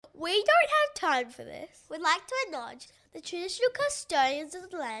We don't have time for this. We'd like to acknowledge the traditional custodians of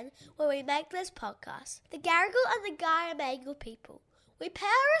the land where we make this podcast, the Gadigal and the Garamangal people. We pay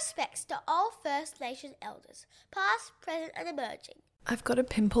our respects to all First Nation elders, past, present and emerging. I've got a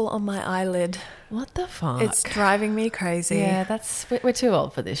pimple on my eyelid. What the fuck? It's driving me crazy. Yeah, we're too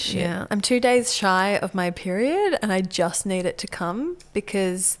old for this shit. Yeah, I'm 2 days shy of my period and I just need it to come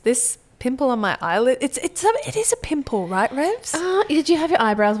because this pimple on my eyelid, it is a pimple, right, Revs? Did you have your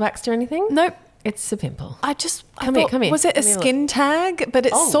eyebrows waxed or anything? Nope. It's a pimple. Come here. Was it a skin tag? But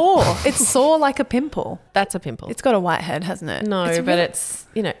it's sore. It's sore like a pimple. That's a pimple. It's got a whitehead, hasn't it? No, it's,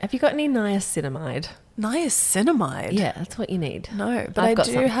 have you got any niacinamide? Niacinamide? Yeah, that's what you need. No, but I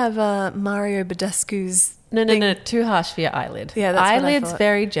do have Mario Badescu's No, too harsh for your eyelid. Yeah, that's what I eyelid's thought.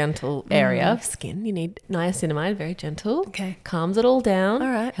 very gentle area of skin. You need niacinamide, very gentle. Okay. Calms it all down. All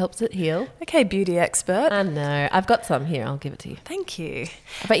right. Helps it heal. Okay, beauty expert. I know. I've got some here. I'll give it to you. Thank you.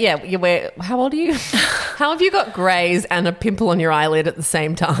 But yeah, how old are you? How have you got greys and a pimple on your eyelid at the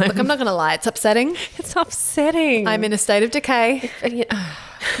same time? Look, I'm not going to lie. It's upsetting. It's upsetting. I'm in a state of decay.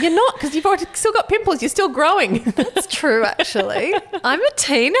 You're not, because you've already still got pimples. You're still growing. That's true, actually. I'm a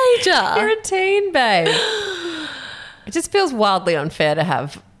teenager. You're a teen, babe. It just feels wildly unfair to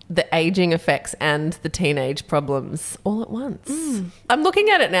have the aging effects and the teenage problems all at once. I'm looking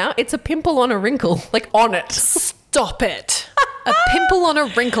at it now. It's a pimple on a wrinkle, like on it. Stop it. A pimple on a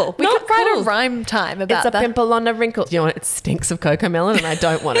wrinkle. We Not could write cool. a rhyme time about It's that. a pimple on a wrinkle. You know what? It stinks of cocoa melon and I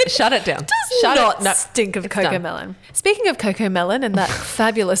don't want it. Shut it down. Does not stink of cocoa done. melon. Speaking of cocoa melon and that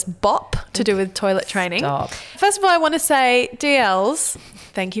fabulous bop to do with toilet training. Stop. First of all, I want to say, DLs,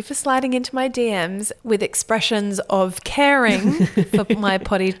 thank you for sliding into my DMs with expressions of caring for my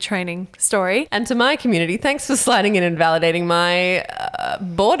potty training story. And to my community, thanks for sliding in and validating my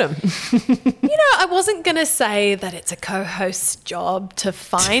boredom. I wasn't going to say that it's a co-host's job to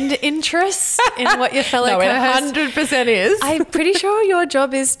find interest in what your fellow No, it co-host 100% is. I'm pretty sure your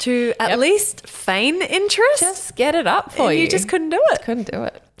job is to at least feign interest. Just get it up for and you. you just couldn't do it. Couldn't do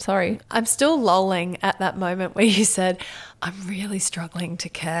it. Sorry. I'm still lolling at that moment where you said, I'm really struggling to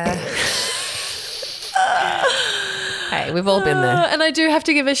care. Hey, we've all been there. And I do have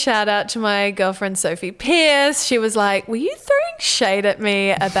to give a shout out to my girlfriend, Sophie Pierce. She was like, were you throwing shade at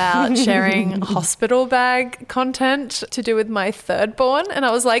me about sharing hospital bag content to do with my third born? And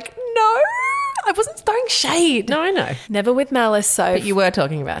I was like, no, I wasn't throwing shade. No, I know. Never with malice, Soph. But you were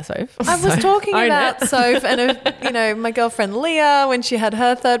talking about Soph. I was talking Own about it. Soph and, my girlfriend Leah when she had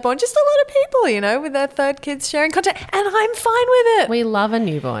her third born. Just a lot of people, with their third kids sharing content. And I'm fine with it. We love a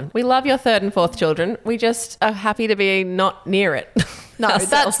newborn. We love your third and fourth children. We just are happy to be not near it. No,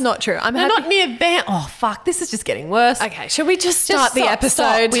 that's not true. I'm No, happy. not near them. Oh, fuck. This is just getting worse. Okay, shall we just start the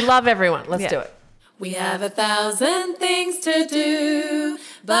episode? Stop. We love everyone. Let's do it. We have 1,000 things to do,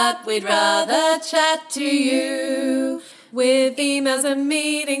 but we'd rather chat to you. With emails and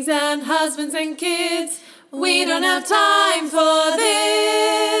meetings and husbands and kids, we don't have time for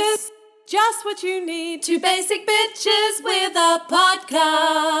this. Just what you need, two basic bitches with a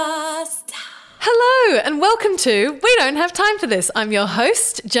podcast. Hello and welcome to We Don't Have Time for This. I'm your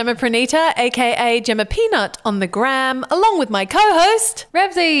host, Gemma Pranita, aka Gemma Peanut on the gram, along with my co-host,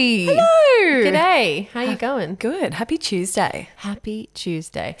 Revsy. Hello. G'day. How you going? Good. Happy Tuesday. Happy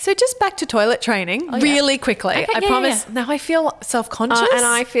Tuesday. So just back to toilet training really quickly. Okay, I yeah, promise. yeah. Now I feel self-conscious. And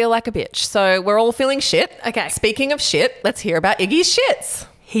I feel like a bitch. So we're all feeling shit. Okay. Speaking of shit, let's hear about Iggy's shits.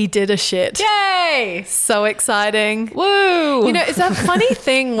 He did a shit. Yay. So exciting. Woo. It's that funny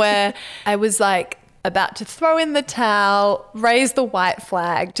thing where I was like about to throw in the towel, raise the white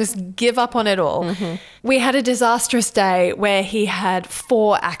flag, just give up on it all. Mm-hmm. We had a disastrous day where he had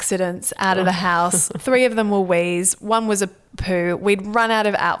 4 accidents out of the house. 3 of them were wheeze. 1 was a poo. We'd run out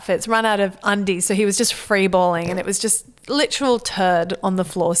of outfits, run out of undies. So he was just free balling and it was just literal turd on the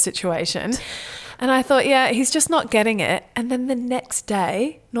floor situation. And I thought, yeah, he's just not getting it. And then the next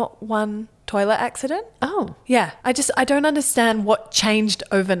day, not one toilet accident. Oh. Yeah, I don't understand what changed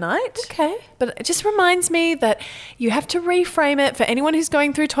overnight. Okay. But it just reminds me that you have to reframe it for anyone who's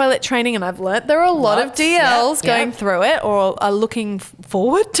going through toilet training. And I've learnt there are a lot of DLs going through it or are looking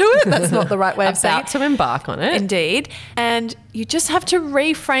forward to it. That's not the right way of saying About it. to embark on it. Indeed. And you just have to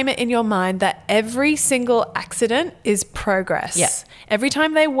reframe it in your mind that every single accident is progress. Yeah. Every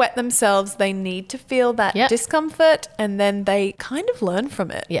time they wet themselves, they need to feel that discomfort and then they kind of learn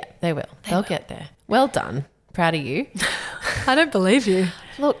from it. Yeah, they will. They'll get there. Well done. Proud of you. I don't believe you.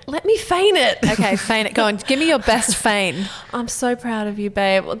 Look, let me feign it. Okay, feign it. Go on. Give me your best feign. I'm so proud of you,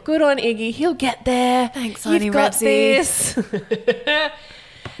 babe. Well, good on Iggy. He'll get there. Thanks, You've Auntie got Revsy. this.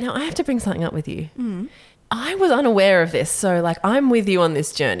 Now, I have to bring something up with you. I was unaware of this. So like I'm with you on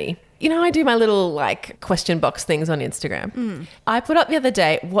this journey. You know, I do my little like question box things on Instagram. I put up the other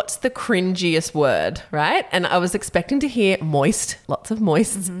day, what's the cringiest word, right? And I was expecting to hear moist, lots of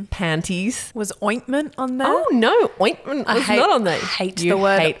moist, panties. Was ointment on there? Oh, no, ointment was not on there. I hate You the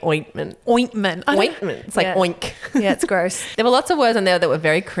word hate ointment. ointment. Ointment. It's like Yeah. oink. Yeah, it's gross. There were lots of words on there that were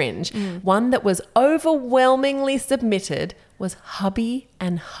very cringe. One that was overwhelmingly submitted was hubby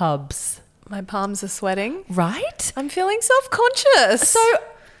and hubs. My palms are sweating. Right? I'm feeling self-conscious. So,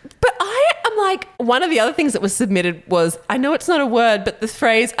 but I am like, one of the other things that was submitted was, I know it's not a word, but the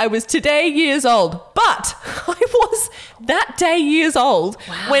phrase, I was today years old. But I was that day years old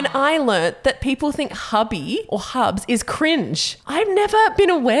when I learnt that people think hubby or hubs is cringe. I've never been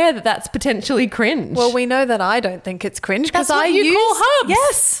aware that that's potentially cringe. well, we know that I don't think it's cringe because That's what I you use call hubs.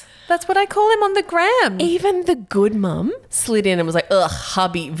 Yes, that's what I call him on the gram. Even the good mum slid in and was like, ugh,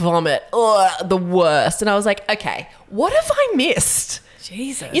 hubby, vomit, ugh, the worst. And I was like, okay, what have I missed?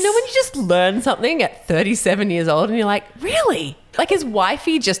 Jesus. You know when you just learn something at 37 years old and you're like, really? Like, is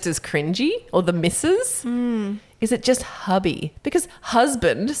wifey just as cringy? Or the missus? Is it just hubby? Because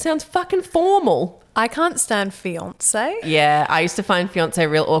husband sounds fucking formal. I can't stand fiance. Yeah, I used to find fiance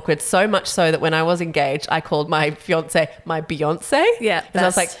real awkward, so much so that when I was engaged, I called my fiance my Beyonce. Yeah, and I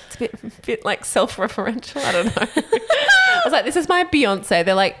was like, best. it's a bit like self-referential. I don't know. I was like, this is my Beyonce.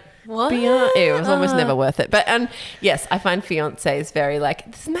 They're like, What? It was almost never worth it. But yes, I find fiancés very like,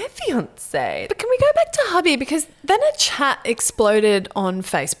 this is my fiance. But can we go back to hubby? Because then a chat exploded on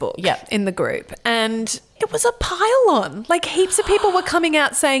Facebook Yep. in the group and it was a pile on. Like heaps of people were coming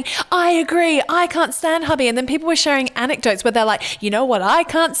out saying, I agree, I can't stand hubby. And then people were sharing anecdotes where they're like, you know what I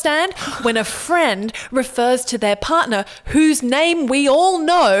can't stand? When a friend refers to their partner whose name we all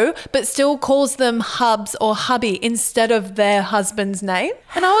know, but still calls them hubs or hubby instead of their husband's name.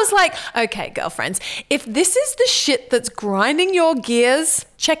 And I was like, okay, girlfriends, if this is the shit that's grinding your gears,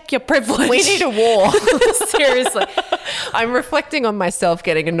 check your privilege. We need a war. Seriously. I'm reflecting on myself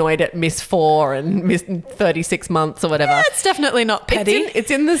getting annoyed at Miss 4 and Miss 36 months or whatever. That's definitely not petty.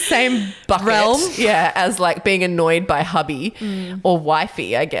 It's in the same bucket, Realm. yeah, as like being annoyed by hubby or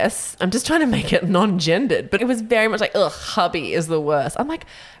wifey, I guess. I'm just trying to make it non-gendered, but it was very much like, ugh, hubby is the worst. I'm like,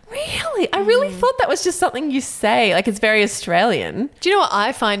 really? I really thought that was just something you say. Like, it's very Australian. Do you know what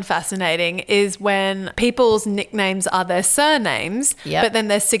I find fascinating is when people's nicknames are their surnames, Yep. but then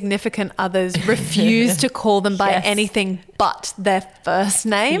their significant others refuse to call them by Yes. anything but their first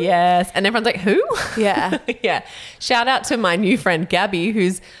name. Yes. And everyone's like, who? Yeah. Yeah. Shout out to my new friend, Gabby,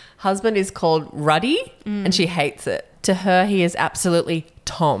 whose husband is called Ruddy and she hates it. To her, he is absolutely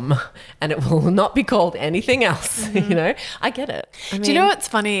Tom and it will not be called anything else. You know, I get it. Do you know what's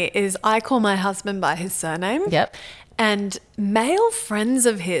funny is I call my husband by his surname. Yep. And male friends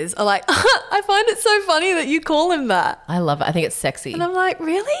of his are like, I find it so funny that you call him that. I love it. I think it's sexy. And I'm like,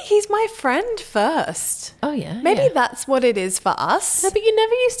 really? He's my friend first. Oh, yeah. Maybe yeah. that's what it is for us. No, but you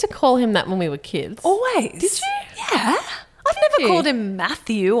never used to call him that when we were kids. Always. Did you? Yeah. I've never you? called him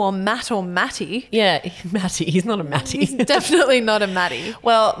Matthew or Matt or Matty. Yeah, Matty. He's not a Matty. Definitely not a Matty.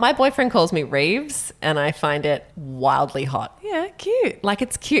 Well, my boyfriend calls me Reeves and I find it wildly hot. Yeah, cute. Like,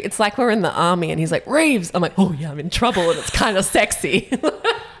 it's cute. It's like we're in the army and he's like, Reeves. I'm like, oh, yeah, I'm in trouble and it's kind of sexy.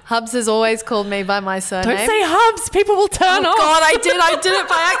 Hubs has always called me by my surname. Don't say hubs. People will turn off. God, I did it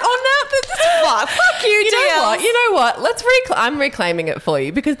by act. Oh, now this is fuck you, You know DLs. what? You know what? I'm reclaiming it for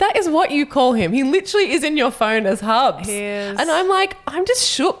you because that is what you call him. He literally is in your phone as hubs. He is. And I'm like, I'm just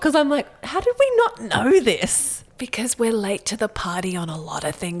shook because I'm like, how did we not know this? Because we're late to the party on a lot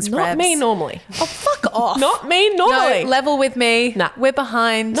of things, Not Rebs. me normally. Oh, fuck off. Not me normally. No, level with me. Nah. We're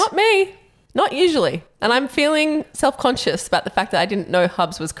behind. Not me. Not usually. And I'm feeling self-conscious about the fact that I didn't know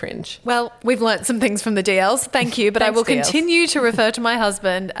hubs was cringe. Well, we've learnt some things from the DLs. Thank you. But I Thanks, will DLs. continue to refer to my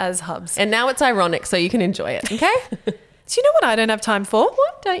husband as Hubs. And now it's ironic, so you can enjoy it, okay? Do you know what I don't have time for?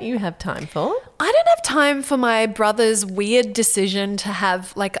 What don't you have time for? I don't have time for my brother's weird decision to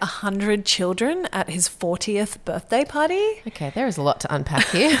have like 100 children at his 40th birthday party. Okay, there is a lot to unpack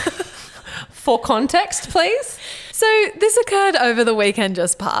here. For context, please. So this occurred over the weekend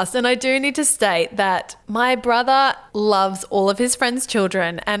just past, and I do need to state that my brother loves all of his friends'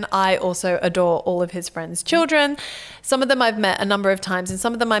 children, and I also adore all of his friends' children. Some of them I've met a number of times, and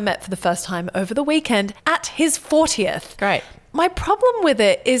some of them I met for the first time over the weekend at his 40th. Great. My problem with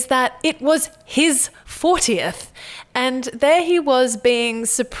it is that it was his 40th. And there he was being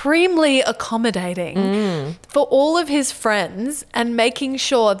supremely accommodating for all of his friends and making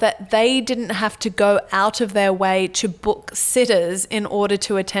sure that they didn't have to go out of their way to book sitters in order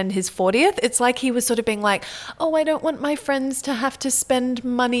to attend his 40th. It's like he was sort of being like, oh, I don't want my friends to have to spend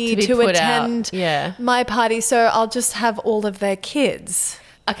money to attend my party, so I'll just have all of their kids.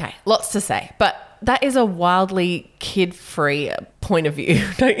 Okay, lots to say, but that is a wildly kid-free point of view,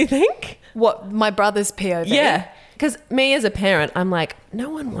 don't you think? What, my brother's POV? Yeah. Because me as a parent, I'm like,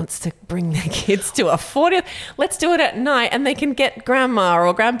 no one wants to bring their kids to a 40th. Let's do it at night and they can get grandma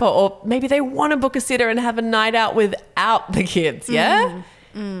or grandpa, or maybe they want to book a sitter and have a night out without the kids. Yeah?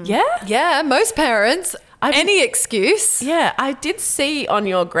 Yeah? Yeah, most parents, any excuse. Yeah, I did see on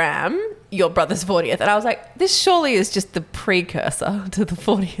your gram your brother's 40th and I was like, this surely is just the precursor to the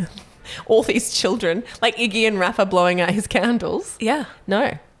 40th. All these children, like Iggy and Rafa blowing out his candles. Yeah.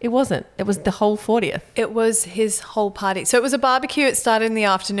 No. It wasn't. It was the whole 40th. It was his whole party. So it was a barbecue. It started in the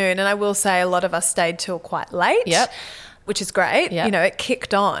afternoon. And I will say a lot of us stayed till quite late. Yep. Which is great. Yep. You know, it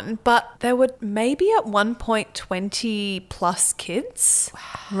kicked on. But there were maybe at one point 20 plus kids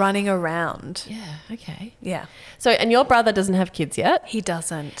running around. Yeah, okay. Yeah. So, and your brother doesn't have kids yet? He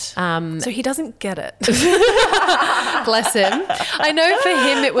doesn't. So he doesn't get it. Bless him. I know for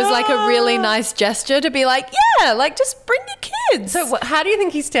him it was like a really nice gesture to be like, yeah, like just bring your kids. So how do you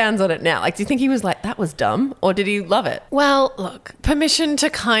think he stands on it now? Like, do you think he was like, that was dumb? Or did he love it? Well, look, permission to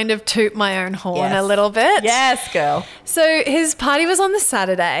kind of toot my own horn a little bit. Yes, girl. So his party was on the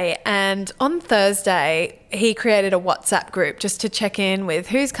Saturday, and on Thursday he created a WhatsApp group just to check in with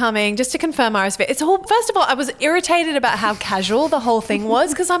who's coming, just to confirm RSV. First of all, I was irritated about how casual the whole thing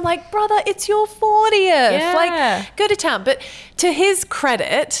was because I'm like, brother, it's your 40th. Yeah. Like, go to town. But to his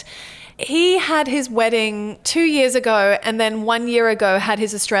credit, he had his wedding 2 years ago and then 1 year ago had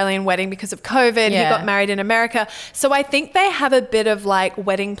his Australian wedding because of COVID. Yeah. He got married in America. So I think they have a bit of like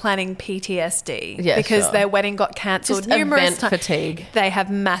wedding planning PTSD because their wedding got cancelled numerous times. Event fatigue. They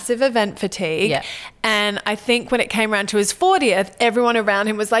have massive event fatigue. Yeah. And I think when it came around to his 40th, everyone around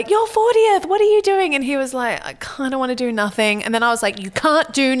him was like, your 40th, what are you doing? And he was like, I kind of want to do nothing. And then I was like, you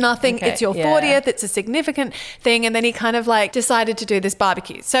can't do nothing. Okay, It's your 40th. It's a significant thing. And then he kind of like decided to do this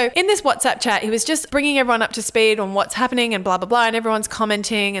barbecue. So in this WhatsApp chat, he was just bringing everyone up to speed on what's happening and blah, blah, blah. And everyone's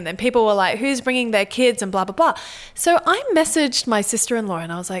commenting. And then people were like, who's bringing their kids and blah, blah, blah. So I messaged my sister-in-law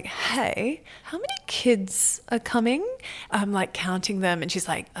and I was like, hey, how many kids are coming? I'm like counting them. And she's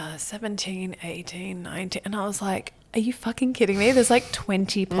like, 17, 18, 19. And I was like, are you fucking kidding me? There's like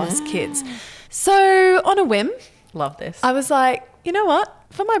 20 plus kids. So on a whim, Love this. I was like, you know what?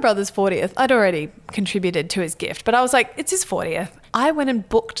 For my brother's 40th, I'd already contributed to his gift, but I was like, it's his 40th. I went and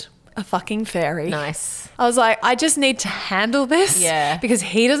booked a fucking ferry. Nice. I was like, I just need to handle this because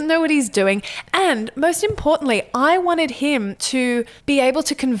he doesn't know what he's doing. And most importantly, I wanted him to be able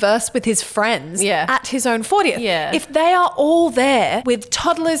to converse with his friends at his own 40th. Yeah. If they are all there with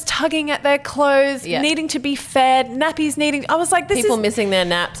toddlers tugging at their clothes, Yeah. needing to be fed, nappies needing, I was like, this People is... missing their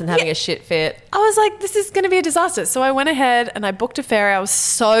naps and having a shit fit. I was like, this is going to be a disaster. So I went ahead and I booked a ferry. I was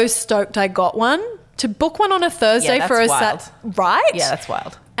so stoked I got one. To book one on a Thursday Yeah, for a that's right? Yeah, that's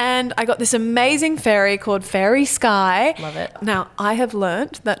wild. And I got this amazing ferry called Fairy Sky. Love it. Now, I have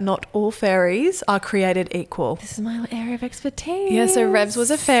learnt that not all ferries are created equal. This is my area of expertise. Yeah, so Revs was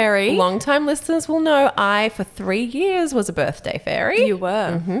a fairy. Long-time listeners will know I, for 3 years, was a birthday fairy. You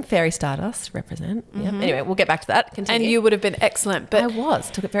were. Mm-hmm. Fairy Stardust, represent. Yep. Anyway, we'll get back to that. Continue. And you would have been excellent. But I was.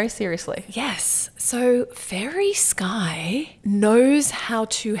 Took it very seriously. yes. So Fairy Sky knows how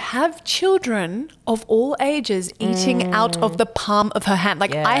to have children of all ages eating out of the palm of her hand.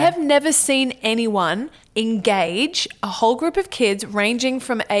 Like, Yeah. I have never seen anyone engage a whole group of kids ranging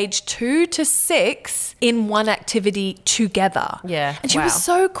from age 2 to 6 in one activity together. Yeah. And she Wow. was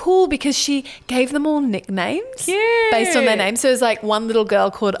so cool because she gave them all nicknames Cute. based on their names. So it was like one little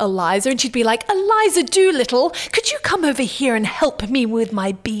girl called Eliza, and she'd be like, Eliza Doolittle, could you come over here and help me with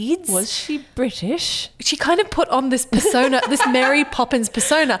my beads? Was she British? She kind of put on this persona, this Mary Poppins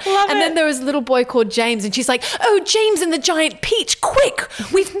persona. And then there was a little boy called James, and she's like, oh, James and the Giant Peach, quick,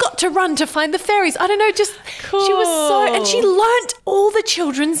 we've got to run to find the fairies. I don't know, just, she was so, and she learnt all the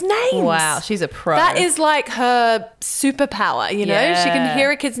children's names. Wow, she's a pro. That is like her superpower, you know? She Yeah. can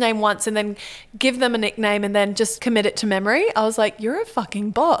hear a kid's name once and then give them a nickname and then just commit it to memory. I was like, you're a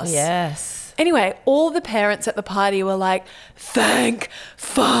fucking boss. Yes. Anyway, all the parents at the party were like, thank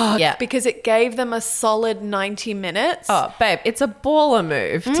fuck. Yeah. Because it gave them a solid 90 minutes. Oh, babe, it's a baller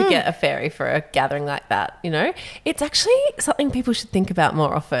move to get a fairy for a gathering like that, you know? It's actually something people should think about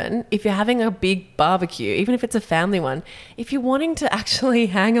more often. If you're having a big barbecue, even if it's a family one, if you're wanting to actually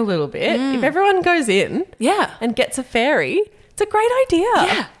hang a little bit, if everyone goes in and gets a fairy, it's a great idea.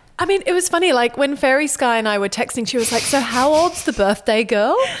 Yeah. I mean, it was funny, like when Fairy Sky and I were texting, she was like, so how old's the birthday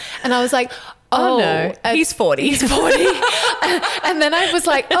girl? And I was like, Oh, no, he's 40. He's 40. And then I was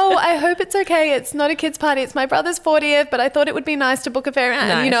like, oh, I hope it's okay. It's not a kid's party. It's my brother's 40th, but I thought it would be nice to book a fairy.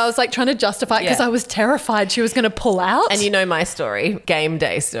 And, you know, I was like trying to justify it because I was terrified she was going to pull out. And you know my story, game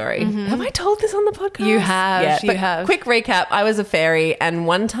day story. Have I told this on the podcast? You have. Yeah, you have. Quick recap. I was a fairy and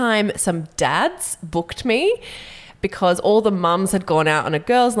one time some dads booked me because all the mums had gone out on a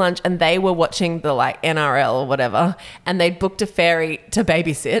girls' lunch and they were watching the like NRL or whatever, and they'd booked a fairy to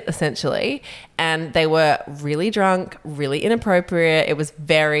babysit essentially, and they were really drunk, really inappropriate. It was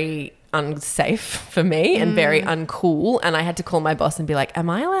very unsafe for me and very uncool, and I had to call my boss and be like, am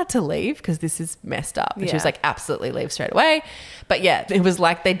I allowed to leave because this is messed up? And she was like, absolutely, leave straight away. But yeah, it was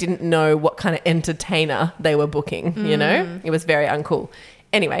like they didn't know what kind of entertainer they were booking, you know? It was very uncool.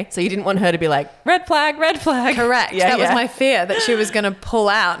 Anyway, so you didn't want her to be like, red flag, red flag. Correct. That was my fear, that she was going to pull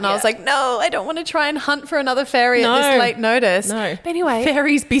out. And I was like, no, I don't want to try and hunt for another fairy at this late notice. No. But anyway.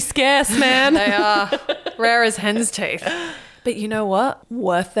 Fairies be scarce, man. They are rare as hen's teeth. But you know what?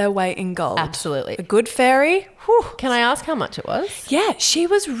 Worth their weight in gold. Absolutely. A good fairy. Whew. Can I ask how much it was? Yeah, she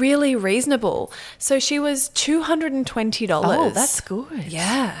was really reasonable. So she was $220. Oh, that's good.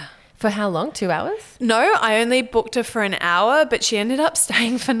 Yeah. For how long? 2 hours? No, I only booked her for an hour, but she ended up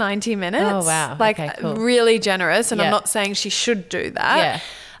staying for 90 minutes. Oh, wow. Like, okay, cool. really generous. And I'm Yeah. not saying she should do that. Yeah.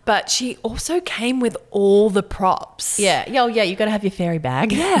 But she also came with all the props. Yeah. Oh, yeah. You got to have your fairy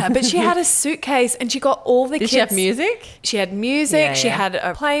bag. Yeah, but she had a suitcase and she got all the Did kids. she have music? She had music. Yeah, she yeah. had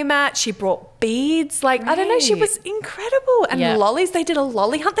a play mat. She brought beads. Like, I don't know. She Right. was incredible. And Yeah. lollies. They did a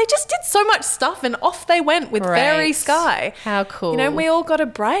lolly hunt. They just did so much stuff and off they went with Fairy Great. Sky. How cool. You know, we all got a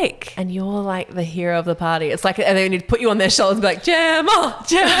break. And you're like the hero of the party. It's like, and they need to put you on their shoulders and be like, Gemma,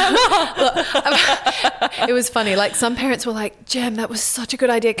 Gemma. It was funny. Like, some parents were like, Jem, that was such a good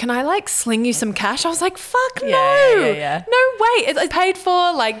idea. Can I like sling you some cash? I was like, fuck no. Yeah. No way. It's paid for.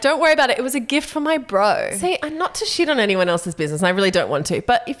 Like, don't worry about it. It was a gift from my bro. See, I'm not to shit on anyone else's business, and I really don't want to.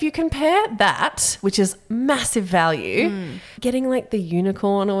 But if you compare that, which is massive value, getting like the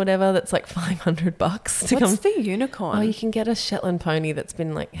unicorn or whatever that's like $500 to come. What's the unicorn? Oh, you can get a Shetland pony that's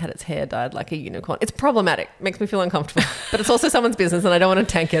been like had its hair dyed like a unicorn. It's problematic. Makes me feel uncomfortable. But it's also someone's business and I don't want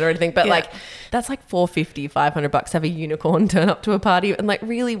to tank it or anything. But like that's like $450, $500 to have a unicorn turn up to a party. And like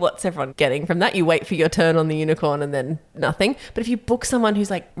really what's everyone getting from that? You wait for your turn on the unicorn and then nothing. But if you book someone who's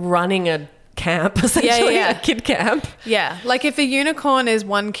like running a camp, essentially a kid camp. Yeah, like if a unicorn is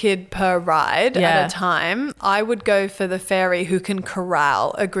one kid per ride at a time, I would go for the fairy who can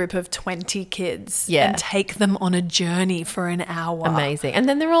corral a group of 20 kids and take them on a journey for an hour. Amazing. And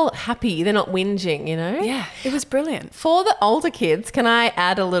then they're all happy. They're not whinging, you know? Yeah, it was brilliant. For the older kids, can I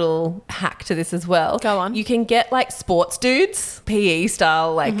add a little hack to this as well? Go on. You can get like sports dudes, PE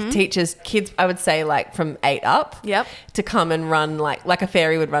style, like teachers, kids, I would say like from 8 up. Yep. To come and run like a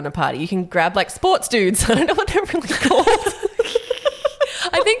fairy would run a party. You can grab like sports dudes. I don't know what they're really called.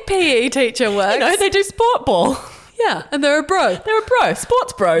 I think PE teacher works. You know, they do sport ball. Yeah, and they're a bro. They're a bro,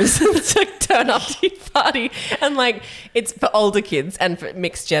 sports bros. To like, turn up to your party. And like, it's for older kids and for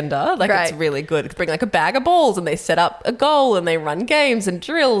mixed gender. Like, it's really good. Bring like a bag of balls and they set up a goal and they run games and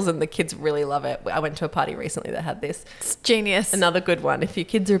drills and the kids really love it. I went to a party recently that had this. It's genius. Another good one if your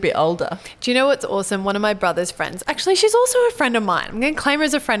kids are a bit older. Do you know what's awesome? One of my brother's friends, actually, she's also a friend of mine. I'm going to claim her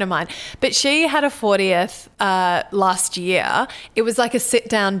as a friend of mine, but she had a 40th last year. It was like a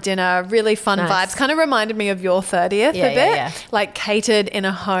sit-down dinner, really fun vibes. Kind of reminded me of your 30th a bit. Yeah. Like catered in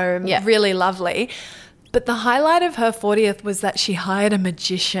a home, really lovely. But the highlight of her 40th was that she hired a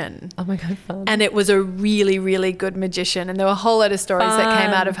magician. Oh my God, fun. And it was a really, really good magician. And there were a whole lot of stories that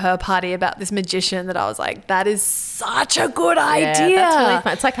came out of her party about this magician that I was like, that is such a good idea. Yeah, that's really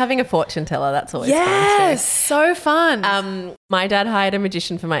fun. It's like having a fortune teller. That's always fun too. Yes, so fun. My dad hired a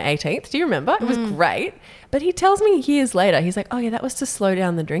magician for my 18th. Do you remember? It was great. But he tells me years later, he's like, oh yeah, that was to slow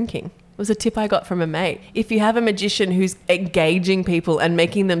down the drinking. It was a tip I got from a mate. If you have a magician who's engaging people and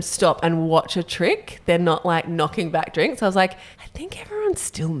making them stop and watch a trick, they're not like knocking back drinks. I was like, I think everyone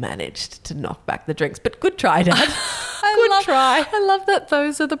still managed to knock back the drinks, but good try, Dad. I love that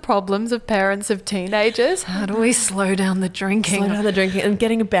those are the problems of parents of teenagers. How do we slow down the drinking? Slow down the drinking and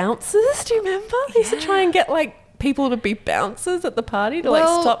getting bouncers. Do you remember? They used to try and get like people to be bouncers at the party to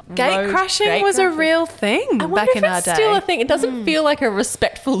Well, stop gate road crashing gate was a crashing? real thing I wonder back if in our it's day. still a thing. It doesn't feel like a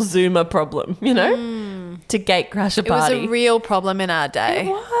respectful Zoomer problem, you know, to gate crash a It was party. a real problem in our day. It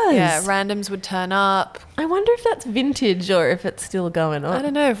was. Yeah, randoms would turn up. I wonder if that's vintage or if it's still going on. I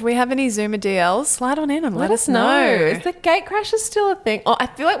don't know. If we have any Zoomer DLs, slide on in and let us know. Is the gate crashes still a thing? Oh, I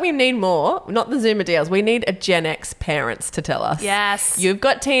feel like we need more. Not the Zoomer deals. We need a Gen X parents to tell us. Yes. You've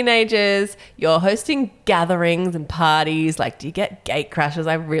got teenagers. You're hosting gatherings and parties. Like, do you get gate crashes?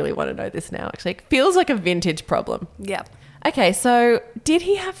 I really want to know this now. Actually, it feels like a vintage problem. Yep. Okay, so did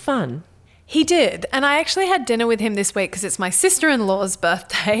he have fun? He did. And I actually had dinner with him this week because it's my sister-in-law's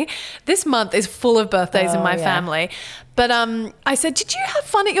birthday. This month is full of birthdays in Oh, my yeah. family. But I said, did you have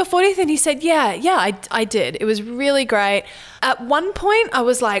fun at your 40th? And he said, yeah, I did. It was really great. At one point, I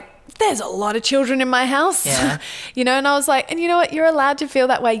was like, there's a lot of children in my house, Yeah. you know, and I was like, and you know what? You're allowed to feel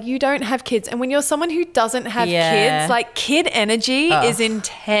that way. You don't have kids. And when you're someone who doesn't have Yeah. kids, like kid energy is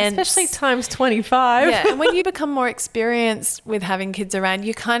intense. Especially times 25. Yeah, and when you become more experienced with having kids around,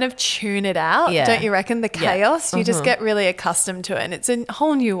 you kind of tune it out, Yeah. don't you reckon? The Yeah. chaos, you just get really accustomed to it. And it's a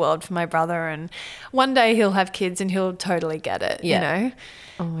whole new world for my brother. And one day he'll have kids and he'll totally get it, Yeah. you know?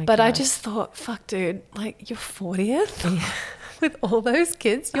 Oh my But I God. just thought, fuck, dude, like your 40th with all those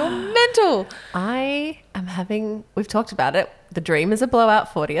kids, you're mental. We've talked about it. The dream is a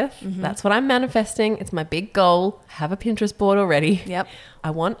blowout 40th. That's what I'm manifesting. It's my big goal. I have a Pinterest board already. Yep. I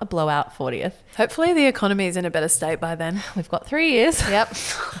want a blowout 40th. Hopefully the economy is in a better state by then. We've got 3 years. Yep.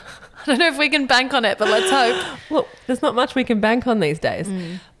 I don't know if we can bank on it, but let's hope. Look, there's not much we can bank on these days.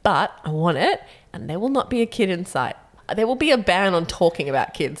 But I want it, and there will not be a kid in sight. There will be a ban on talking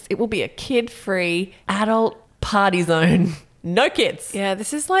about kids. It will be a kid-free, adult party zone. No kids. Yeah,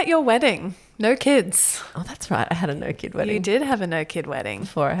 this is like your wedding. No kids. Oh, that's right. I had a no-kid wedding You did have a no-kid wedding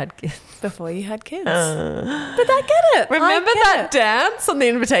before I had kids. before you had kids. But I get it. Remember I get that it. dance on the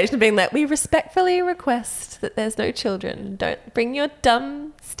invitation being like, we respectfully request that there's no children. Don't bring your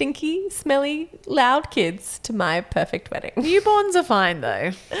dumb, stinky, smelly, loud kids to my perfect wedding. Newborns are fine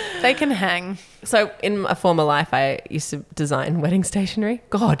though. They can hang. So in a former life, I used to design wedding stationery.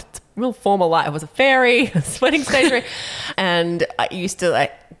 God, it's a real former life. I was a fairy, wedding stationery. And I used to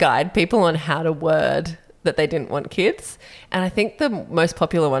like guide people on how to word that they didn't want kids. And I think the most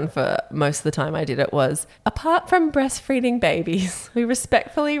popular one for most of the time I did it was, apart from breastfeeding babies, we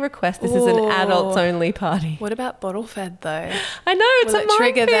respectfully request this is an Ooh. adults only party. What about bottle fed though? I know, it's Will a it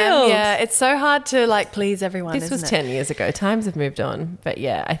trigger them? minefield. Yeah, it's so hard to like please everyone. This was isn't it? 10 years ago. Times have moved on. But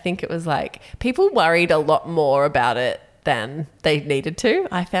yeah, I think it was like people worried a lot more about it than they needed to,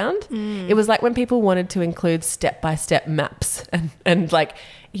 I found. It was like when people wanted to include step-by-step maps and like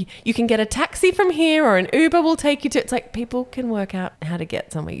you can get a taxi from here or an Uber will take you to, it's like people can work out how to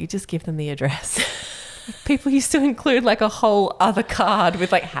get somewhere. You just give them the address. People used to include like a whole other card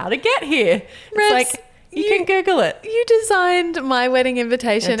with like how to get here. It's Revs, like you can Google it. You designed my wedding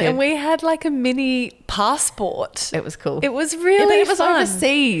invitation I did. and we had like a mini passport. It was cool. It was Yeah, really but it was fun.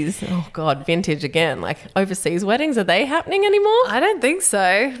 overseas. Oh God, vintage again. Like overseas weddings, are they happening anymore? I don't think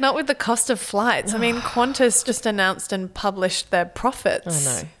so. Not with the cost of flights. I mean, Qantas just announced and published their profits.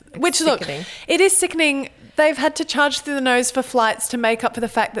 I know. It's Which, sickening. look, it is sickening. They've had to charge through the nose for flights to make up for the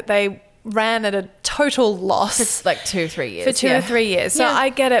fact that they ran at a total loss It's like 2-3 years. for 2 or 3 years. So Yeah. I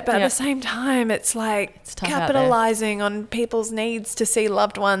get it. But Yeah. at the same time, it's like tough out there. capitalizing on people's needs to see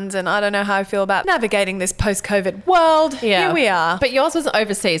loved ones. And I don't know how I feel about navigating this post-COVID world. Here we are. But yours was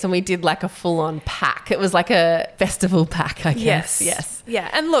overseas and we did like a full-on pack. It was like a festival pack, I guess. Yes. Yeah.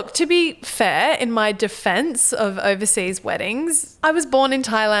 And look, to be fair, in my defense of overseas weddings, I was born in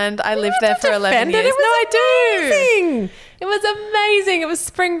Thailand. I lived there for 11 years. It was No, I do. amazing. It was amazing. It was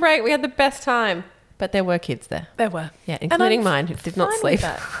spring break. We had the best time. But there were kids there. There were. Yeah, And including I'm mine who did not fine sleep. with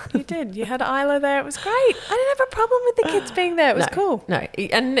that. You did. You had Isla there. It was great. I didn't have a problem with the kids being there. It was cool. No,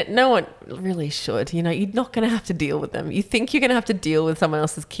 and no one really should. You know, you're not going to have to deal with them. You think you're going to have to deal with someone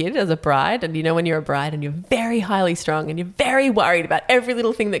else's kid as a bride. And you know, when you're a bride and you're very highly strung and you're very worried about every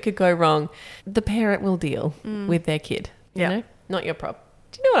little thing that could go wrong, the parent will deal with their kid. You Yeah. know, not your problem.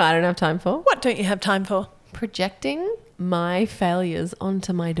 Do you know what I don't have time for? What don't you have time for? Projecting my failures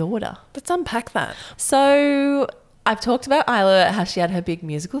onto my daughter. Let's unpack that. So I've talked about Isla, how she had her big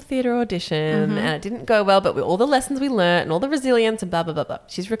musical theatre audition and it didn't go well, but with all the lessons we learnt and all the resilience and blah, blah, blah, blah.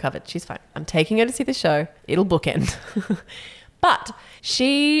 She's recovered. She's fine. I'm taking her to see the show. It'll bookend. But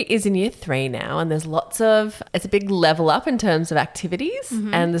she is in year 3 now and there's it's a big level up in terms of activities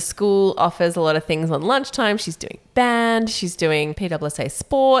and the school offers a lot of things on lunchtime. She's doing band, she's doing PWSA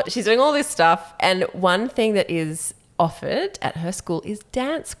sport, she's doing all this stuff. And one thing that is offered at her school is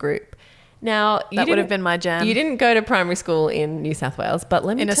dance group. Now, That would have been my jam. You didn't go to primary school in New South Wales, but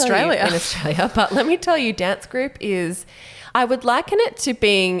let me tell you, in Australia, but let me tell you, dance group is, I would liken it to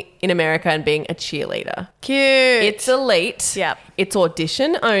being in America and being a cheerleader. Cute. It's elite. Yep. It's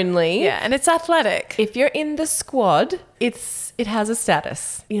audition only. Yeah, and it's athletic. If you're in the squad, it has a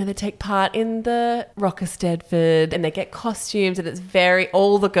status. You know, they take part in the Rocker Stedford and they get costumes, and it's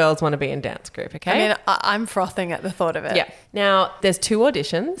all the girls want to be in dance group, okay? I mean, I'm frothing at the thought of it. Yeah. Now, there's 2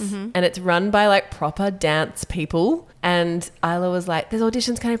 auditions and it's run by like proper dance people. And Isla was like, there's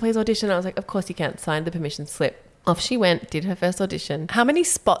auditions, can I please audition? I was like, of course you can. Signed the permission slip. Off she went, did her first audition. How many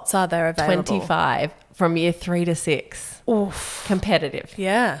spots are there available? 25 from year 3 to 6. Oof. Competitive.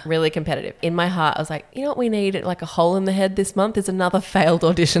 Yeah. Really competitive. In my heart, I was like, you know what we need? Like a hole in the head this month is another failed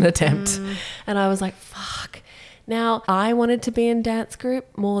audition attempt. And I was like, fuck. Now, I wanted to be in dance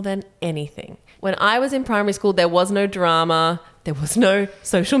group more than anything. When I was in primary school, there was no drama. There was no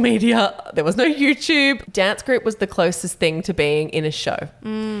social media. There was no YouTube. Dance group was the closest thing to being in a show.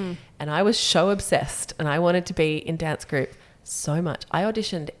 And I was show obsessed and I wanted to be in dance group so much. I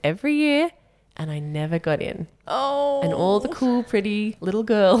auditioned every year and I never got in. Oh. And all the cool, pretty little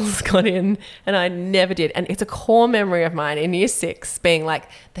girls got in and I never did. And it's a core memory of mine in year 6 being like,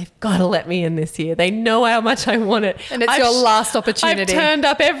 they've got to let me in this year. They know how much I want it. And it's your last opportunity. I've turned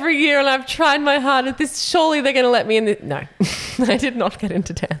up every year and I've tried my hardest. Surely they're going to let me in. No, I did not get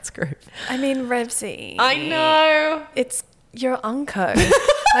into dance group. I mean, Revsy. I know. It's your unco.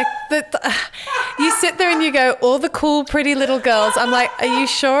 Like you sit there and you go, all the cool, pretty little girls. I'm like, are you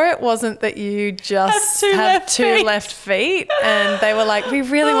sure it wasn't that you just have two left feet? And they were like, we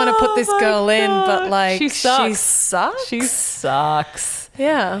really want to put this girl in, but like, she sucks. She sucks.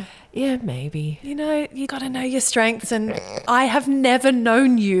 Yeah. Yeah, maybe. You know, you got to know your strengths. And I have never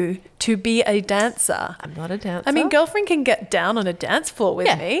known you to be a dancer. I'm not a dancer. I mean, girlfriend can get down on a dance floor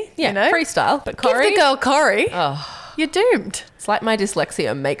with me. Yeah, you know? freestyle. But Corrie, give the girl Corrie. Oh. You're doomed. It's like my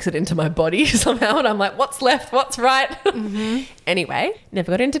dyslexia makes it into my body somehow. And I'm like, what's left? What's right? Anyway,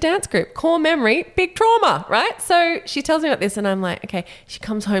 never got into dance group. Core memory, big trauma, right? So she tells me about this and I'm like, okay. She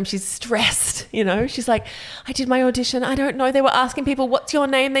comes home. She's stressed, you know. She's like, I did my audition. I don't know. They were asking people, what's your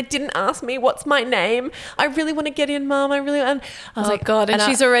name? They didn't ask me, what's my name? I really want to get in, Mum. And I was like, God. And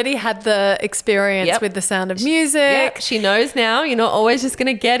she's already had the experience with the Sound of Music. Yep. She knows now you're not always just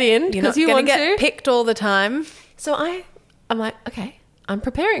going to get in because you want to. Get picked all the time. So I'm like, okay, I'm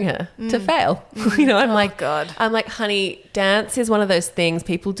preparing her to fail. You know, I'm like, God. I'm like, honey, dance is one of those things.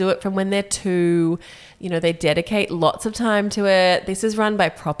 People do it from when they're 2. You know, they dedicate lots of time to it. This is run by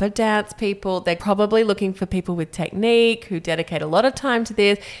proper dance people. They're probably looking for people with technique who dedicate a lot of time to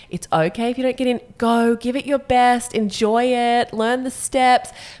this. It's okay if you don't get in. Go, give it your best, enjoy it, learn the steps.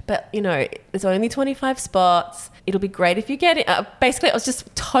 But, you know, there's only 25 spots. It'll be great if you get in. Basically, I was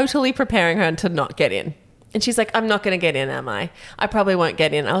just totally preparing her to not get in. And she's like, I'm not going to get in, am I? I probably won't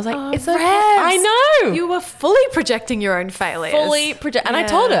get in. I was like, it's okay. I know. You were fully projecting your own failures. And I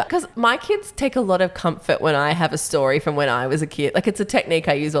told her, because my kids take a lot of comfort when I have a story from when I was a kid. Like, it's a technique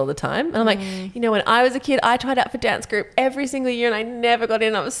I use all the time. And I'm like, you know, when I was a kid, I tried out for dance group every single year and I never got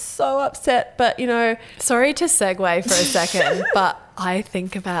in. I was so upset. But, you know. Sorry to segue for a second, but I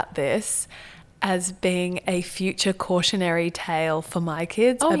think about this as being a future cautionary tale for my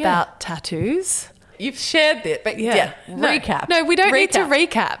kids about tattoos. You've shared it, but recap. No, we don't need to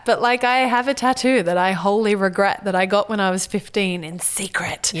recap, but like I have a tattoo that I wholly regret that I got when I was 15 in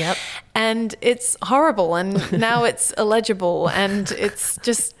secret. Yep. And it's horrible and now it's illegible and it's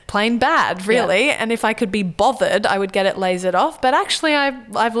just plain bad, really. Yeah. And if I could be bothered, I would get it lasered off. But actually,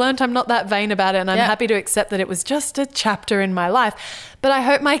 I've learned I'm not that vain about it and I'm happy to accept that it was just a chapter in my life. But I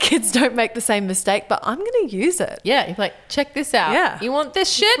hope my kids don't make the same mistake, but I'm going to use it. Yeah, you're like, check this out. Yeah. You want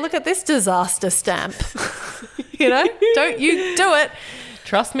this shit? Look at this disaster stamp. You know? Don't you do it.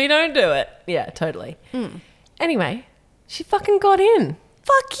 Trust me, don't do it. Yeah, totally. Anyway, she fucking got in.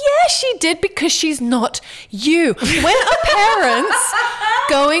 Fuck yeah, she did because she's not you. When are parents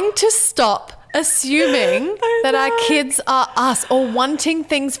going to stop assuming that our kids are us or wanting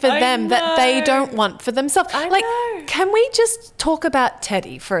things for them that they don't want for themselves? Can we just talk about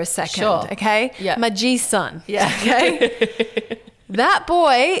Teddy for a second? Sure. Okay? Yeah. My G-son. Yeah. Okay? That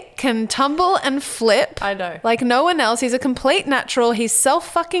boy can tumble and flip. I know. Like no one else. He's a complete natural. He's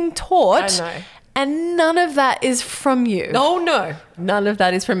self-fucking-taught. I know. And none of that is from you. No. None of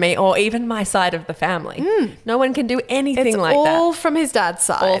that is from me or even my side of the family. No one can do anything like that. It's all from his dad's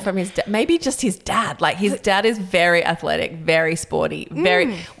side. All from his dad. Maybe just his dad. Like his dad is very athletic, very sporty,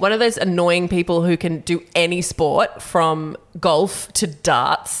 very one of those annoying people who can do any sport from golf to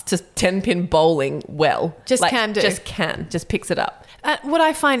darts to 10-pin bowling well. Just can do. Just picks it up. What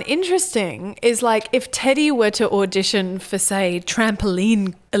I find interesting is like if Teddy were to audition for, say,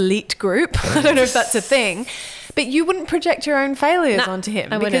 Trampoline Elite Group, I don't know if that's a thing, but you wouldn't project your own failures onto him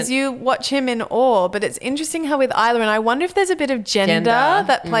because you watch him in awe. But it's interesting how with Isla, and I wonder if there's a bit of gender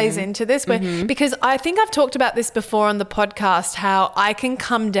that plays into this, where, because I think I've talked about this before on the podcast, how I can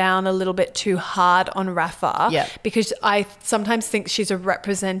come down a little bit too hard on Rafa because I sometimes think she's a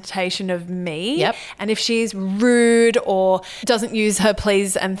representation of me. Yep. And if she's rude or doesn't use her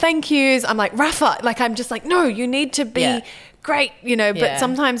please and thank yous, I'm like, Rafa, like I'm just like, no, you need to be great, you know. But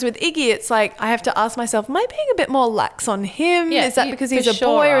sometimes with Iggy, it's like I have to ask myself, am I being a bit more lax on him? Is that because he's a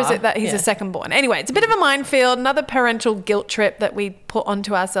boy or is it that he's a second born? Anyway, it's a bit of a minefield, another parental guilt trip that we put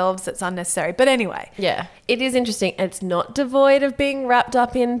onto ourselves that's unnecessary. But anyway. Yeah. It is interesting. It's not devoid of being wrapped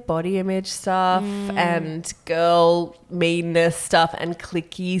up in body image stuff and girl meanness stuff and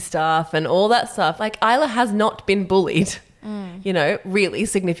cliquey stuff and all that stuff. Like Isla has not been bullied. You know, really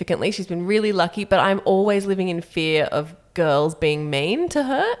significantly. She's been really lucky, but I'm always living in fear of girls being mean to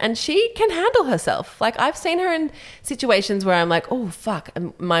her, and she can handle herself. Like I've seen her in situations where I'm like, oh fuck,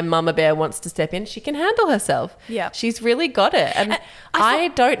 my mama bear wants to step in. She can handle herself. Yeah, she's really got it, and I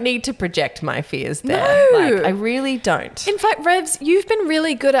don't need to project my fears there. No, like, I really don't. In fact, Revs, you've been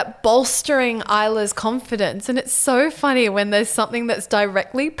really good at bolstering Isla's confidence, and it's so funny when there's something that's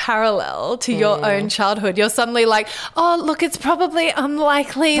directly parallel to your own childhood. You're suddenly like, oh look, it's probably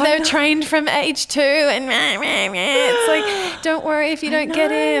unlikely they're trained from age 2, and it's like, don't worry if you don't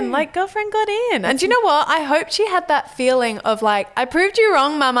get in. Like, girlfriend got in. And do you know what? I hope she had that feeling of like, I proved you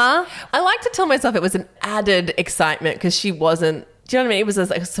wrong, mama. I like to tell myself it was an added excitement because she wasn't, do you know what I mean? It was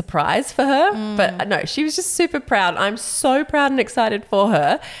like a surprise for her. But no, she was just super proud. I'm so proud and excited for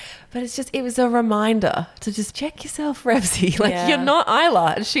her. But it's just, it was a reminder to just check yourself, Revsy. Like, you're not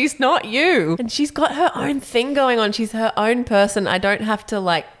Isla and she's not you. And she's got her own thing going on. She's her own person. I don't have to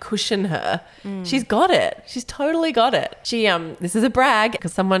like cushion her. She's got it. She's totally got it. She, this is a brag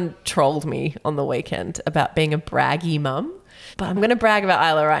because someone trolled me on the weekend about being a braggy mum. But I'm going to brag about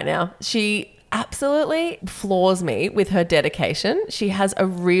Isla right now. She absolutely floors me with her dedication. She has a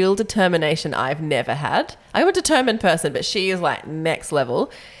real determination I've never had. I'm a determined person, but she is like next level.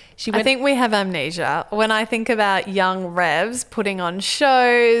 I think we have amnesia. When I think about young Revs putting on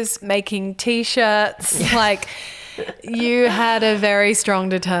shows, making T-shirts, like you had a very strong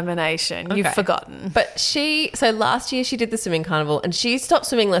determination. You've forgotten. But so last year she did the swimming carnival and she stopped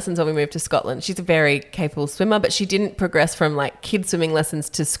swimming lessons when we moved to Scotland. She's a very capable swimmer, but she didn't progress from like kid swimming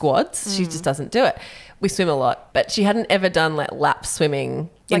lessons to squads. She just doesn't do it. We swim a lot, but she hadn't ever done like lap swimming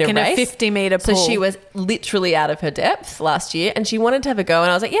in a 50-meter pool. So she was literally out of her depth last year and she wanted to have a go.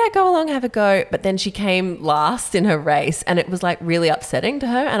 And I was like, yeah, go along, have a go. But then she came last in her race and it was like really upsetting to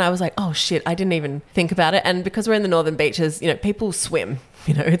her. And I was like, oh shit, I didn't even think about it. And because we're in the Northern Beaches, you know, people swim.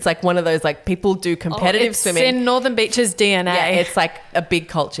 You know, it's like one of those like people do competitive swimming. It's in Northern Beaches DNA. Yeah, it's like a big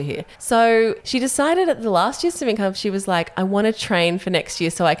culture here. So she decided at the last year's swimming carnival, she was like, I want to train for next year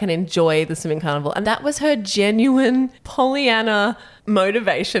so I can enjoy the swimming carnival. And that was her genuine Pollyanna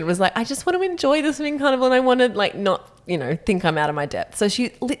motivation, was like, I just want to enjoy the swimming carnival and I want to like not, you know, think I'm out of my depth. So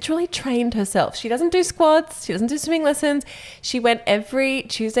she literally trained herself. She doesn't do squads. She doesn't do swimming lessons. She went every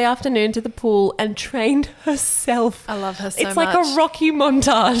Tuesday afternoon to the pool and trained herself. I love her so much. It's like a Rocky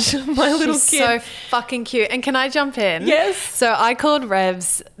montage. My little kid. She's so fucking cute. And can I jump in? Yes. So I called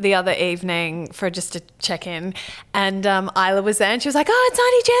Revs the other evening for just a check-in and Isla was there and she was like, oh, it's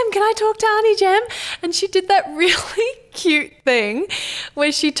Auntie Jem. Can I talk to Auntie Jem? And she did that really cute thing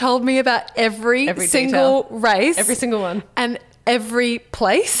where she told me about every single race. Every single one. And every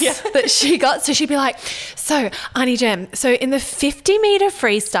place that she got. So she'd be like, so Auntie Jem, so in the 50-meter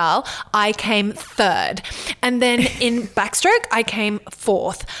freestyle, I came 3rd. And then in backstroke, I came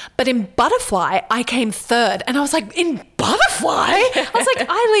 4th. But in butterfly, I came 3rd. And I was like, in butterfly? I was like,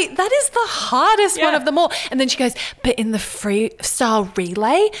 Eileen, that is the hardest one of them all. And then she goes, but in the freestyle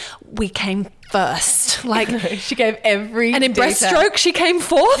relay, we came first. Like she gave every and in detail. Breaststroke she came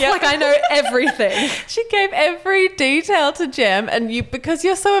 4th. Like I know everything. She gave every detail to Jem, and you, because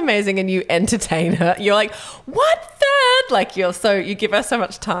you're so amazing and you entertain her, you're like, what 3rd? Like you give her so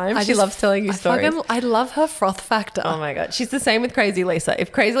much time. She loves telling you stories. I love her froth factor. Oh my god, she's the same with Crazy Lisa.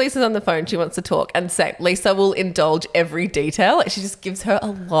 If Crazy Lisa's on the phone, she wants to talk, and say Lisa will indulge every detail. Like she just gives her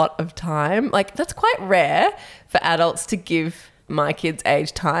a lot of time. Like that's quite rare for adults to give my kids'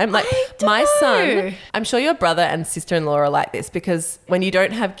 age time. Like my son, I'm sure your brother and sister-in-law are like this, because when you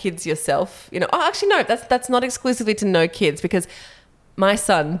don't have kids yourself, you know, oh, actually no, that's not exclusively to no kids, because my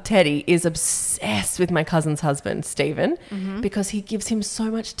son, Teddy, is obsessed with my cousin's husband, Stephen, because he gives him so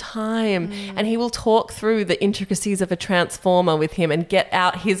much time and he will talk through the intricacies of a transformer with him and get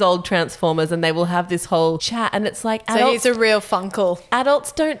out his old transformers and they will have this whole chat. And it's like, So he's a real funkle.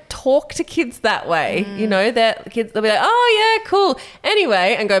 adults don't talk to kids that way. You know, they'll be like, oh yeah, cool.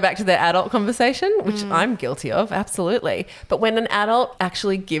 Anyway, and go back to their adult conversation, which I'm guilty of, absolutely. But when an adult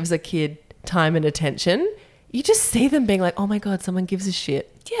actually gives a kid time and attention, you just see them being like, oh my God, someone gives a shit.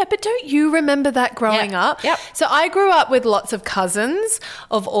 Yeah, but don't you remember that growing up? Yep. So I grew up with lots of cousins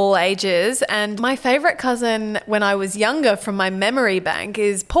of all ages, and my favorite cousin when I was younger from my memory bank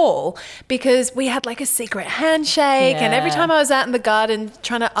is Paul, because we had like a secret handshake, and every Yeah. time I was out in the garden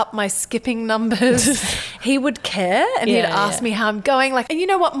trying to up my skipping numbers, he would care and he'd ask me how I'm going. Like, and you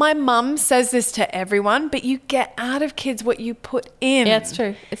know what? My mum says this to everyone, but you get out of kids what you put in. Yeah, it's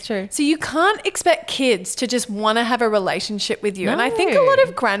true. It's true. So you can't expect kids to just want to have a relationship with you. And I think a No. lot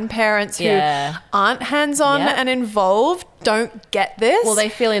of grandparents who aren't hands-on and involved don't get this. Well, they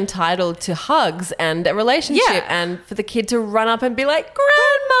feel entitled to hugs and a relationship and for the kid to run up and be like,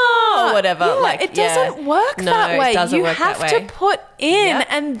 grandma, or whatever. Yeah, like, it doesn't work No, that way. it doesn't You work have that to way. put in Yep.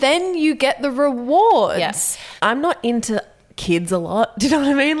 and then you get the rewards. Yes. I'm not into kids a lot. Do you know what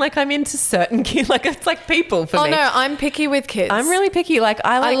I mean? Like I'm into certain kids. Like it's like people for Oh me. no, I'm picky with kids. I'm really picky. Like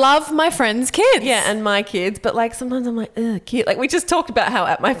I love my friends' kids. Yeah, and my kids, but like sometimes I'm like, ugh, kid. Like we just talked about how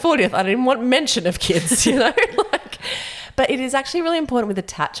at my 40th I didn't want mention of kids, you know? Like, but it is actually really important with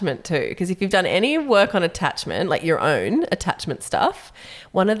attachment too, because if you've done any work on attachment, like your own attachment stuff,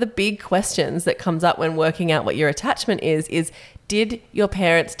 one of the big questions that comes up when working out what your attachment is did your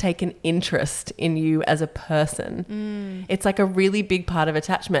parents take an interest in you as a person? It's like a really big part of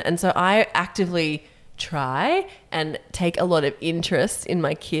attachment. And so I actively try and take a lot of interest in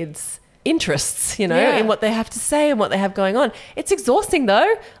my kids' interests, you know, in what they have to say and what they have going on. It's exhausting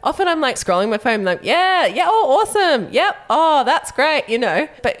though. Often I'm like scrolling my phone, like, oh, awesome. Yep. Oh, that's great, you know.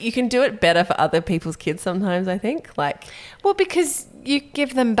 But you can do it better for other people's kids sometimes, I think. Like, well, because you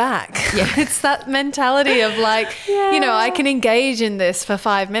give them back. Yeah. It's that mentality of like, you know, I can engage in this for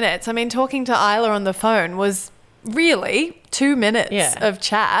 5 minutes. I mean, talking to Isla on the phone was really 2 minutes of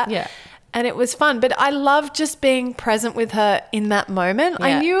chat. Yeah. And it was fun. But I love just being present with her in that moment. Yeah.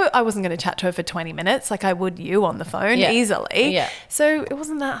 I knew I wasn't going to chat to her for 20 minutes like I would you on the phone easily. Yeah. So it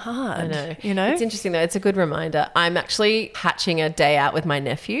wasn't that hard. I know. You know? It's interesting though. It's a good reminder. I'm actually hatching a day out with my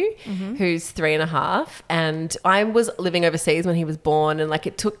nephew who's 3.5. And I was living overseas when he was born. And like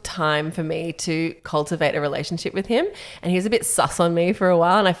it took time for me to cultivate a relationship with him. And he was a bit sus on me for a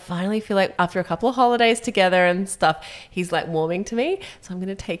while. And I finally feel like after a couple of holidays together and stuff, he's like warming to me. So I'm going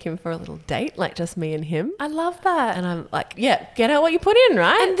to take him for a little date, like just me and him. I love that. And I'm like, yeah, get out what you put in,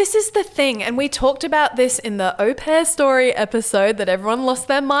 right? And this is the thing, and we talked about this in the Au Pair Story episode that everyone lost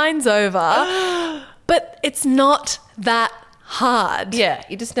their minds over, but it's not that hard. Yeah,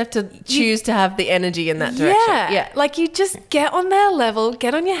 you just have to choose to have the energy in that direction. Yeah. Like you just get on their level,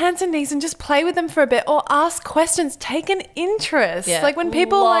 get on your hands and knees and just play with them for a bit or ask questions, take an interest. Yeah. Like when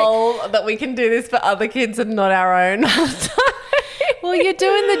people Lol, that we can do this for other kids and not our own. well, you're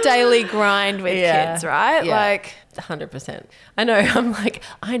doing the daily grind with kids, right? Yeah. Like 100%. I know. I'm like,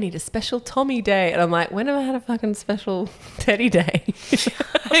 I need a special Tommy day. And I'm like, when have I had a fucking special Teddy day?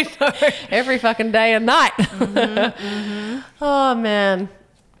 I know. Every fucking day and night. Oh, man.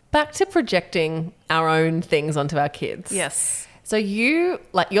 Back to projecting our own things onto our kids. yes. So you're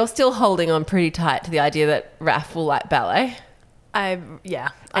still holding on pretty tight to the idea that Raph will like ballet. I'm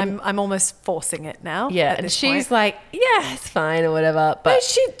almost forcing it now. Yeah. at And this she's point. like, yeah, it's fine or whatever. But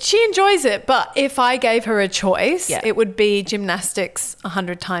She enjoys it, but if I gave her a choice, Yeah. it would be gymnastics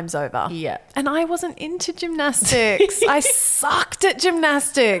 100 times over. Yeah. And I wasn't into gymnastics. I sucked at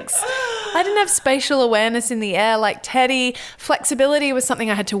gymnastics. I didn't have spatial awareness in the air like Teddy. Flexibility was something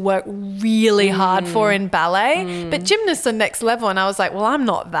I had to work really hard for in ballet. But gymnasts are next level, and I was like, well, I'm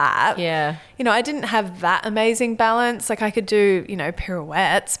not that. yeah. You know, I didn't have that amazing balance. Like I could do, you know,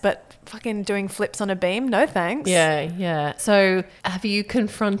 pirouettes, but fucking doing flips on a beam, no thanks. Yeah. So have you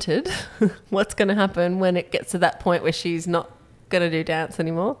confronted what's going to happen when it gets to that point where she's not going to do dance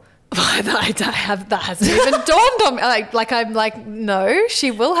anymore? That hasn't even dawned on me. Like I'm like, no,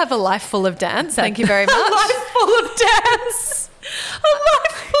 she will have a life full of dance. Thank you very much. A life full of dance. A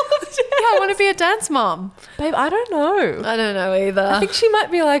life full of dance. I want to be a dance mom. Babe, I don't know. I don't know either. I think she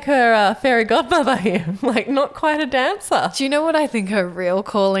might be like her fairy godmother here. Like, not quite a dancer. Do you know what I think her real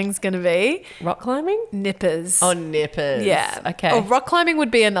calling's going to be? Rock climbing? Nippers. Oh, nippers. Yeah. Okay. Or rock climbing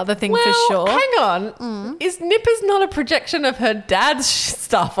would be another thing well, for sure. hang on. Is nippers not a projection of her dad's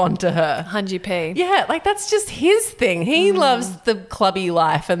stuff onto her? 100p. Yeah, like that's just his thing. He loves the clubby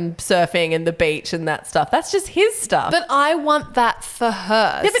life and surfing and the beach and that stuff. That's just his stuff. But I want that for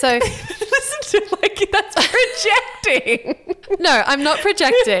her. So listen to like that's projecting. no, I'm not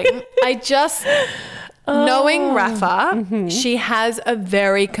projecting. I just knowing Rafa, she has a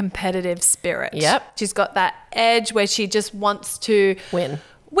very competitive spirit. Yep. She's got that edge where she just wants to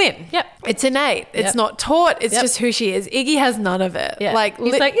Win. Yep. It's innate. It's Yep. not taught. It's Yep. just who she is. Iggy has none of it. Yeah. Like,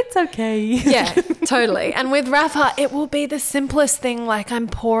 he's like, it's okay. yeah, totally. And with Rafa, it will be the simplest thing. Like, I'm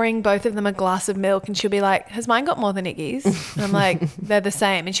pouring both of them a glass of milk and she'll be like, has mine got more than Iggy's? And I'm like, they're the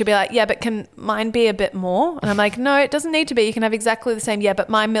same. And she'll be like, yeah, but can mine be a bit more? And I'm like, no, it doesn't need to be. You can have exactly the same. Yeah, but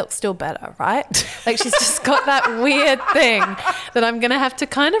my milk's still better, right? Like, she's just got that weird thing that I'm going to have to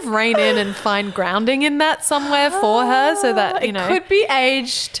kind of rein in and find grounding in that somewhere for her so that, you know. It could be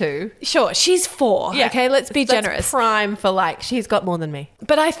age too. Sure, she's 4. Yeah. Okay, let's be That's generous. prime for like, she's got more than me.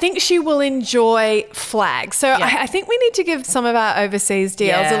 But I think she will enjoy flags. So I think we need to give some of our overseas DLs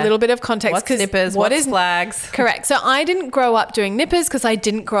Yeah. a little bit of context. What's nippers? What What's is flags? Correct. So I didn't grow up doing nippers because I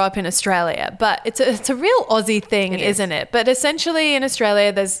didn't grow up in Australia. But it's a real Aussie thing, isn't it? But essentially in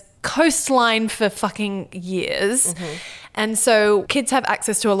Australia, there's coastline for fucking years. And so kids have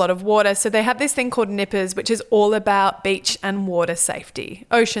access to a lot of water. So they have this thing called nippers, which is all about beach and water safety,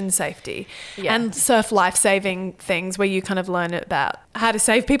 ocean safety, and surf life-saving things where you kind of learn about how to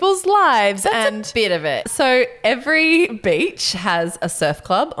save people's lives. That's a bit of it. So every beach has a surf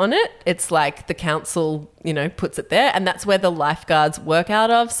club on it. It's like the council, you know, puts it there, and that's where the lifeguards work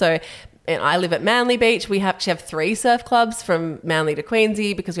out of. So and I live at Manly Beach. We actually have 3 surf clubs from Manly to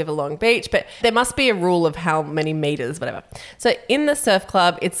Queensy because we have a long beach, but there must be a rule of how many meters, whatever. So in the surf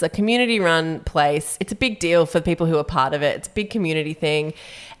club, it's a community run place. It's a big deal for the people who are part of it. It's a big community thing.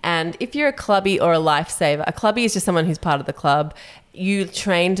 And if you're a clubby or a lifesaver, a clubby is just someone who's part of the club. You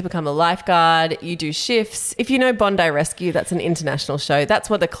train to become a lifeguard, you do shifts. If you know Bondi Rescue, that's an international show. That's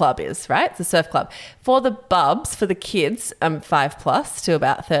what the club is, right? It's a surf club. For the bubs, for the kids, 5 plus to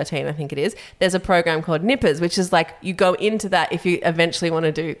about 13, I think it is, there's a program called Nippers, which is like you go into that if you eventually want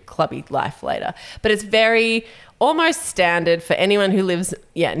to do clubby life later. But it's very almost standard for anyone who lives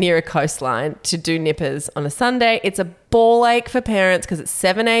near a coastline to do nippers on a Sunday. It's a ball ache for parents because it's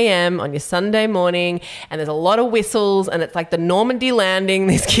 7 a.m. on your Sunday morning and there's a lot of whistles and it's like the Normandy landing.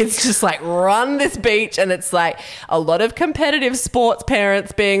 These kids just like run this beach and it's like a lot of competitive sports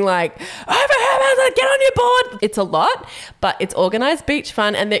parents being like, over here, get on your board. It's a lot, but it's organized beach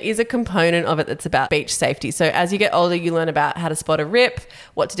fun and there is a component of it that's about beach safety. So as you get older, you learn about how to spot a rip,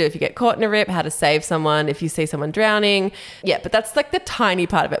 what to do if you get caught in a rip, how to save someone if you see someone drowning. Yeah, but that's like the tiny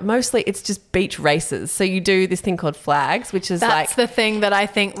part of it. Mostly it's just beach races. So you do this thing called flags, which is That's the thing that I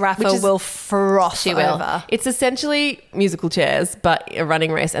think Rafa will froth over. It's essentially musical chairs, but a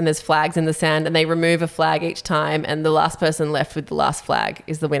running race, and there's flags in the sand, and they remove a flag each time, and the last person left with the last flag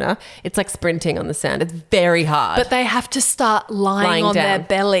is the winner. It's like sprinting on the sand. It's very hard. But they have to start lying on their down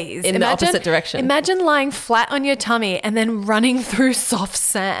bellies. in the opposite direction. Imagine lying flat on your tummy and then running through soft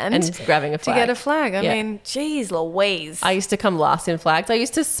sand and grabbing a to flag. get a flag. I Yeah. mean, geez Louise. I used to come last in flags. I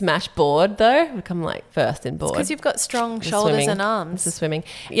used to smash board though. I would come like first in board. Because you've got strong The shoulders swimming. and It's arms. the swimming.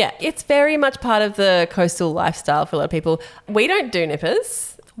 Yeah, it's very much part of the coastal lifestyle for a lot of people. We don't do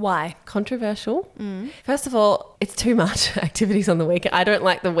nippers. Why? Controversial. First of all, it's too much activities on the weekend. I don't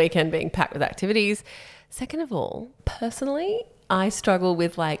like the weekend being packed with activities. Second of all, personally, I struggle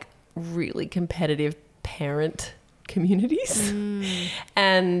with like really competitive parent communities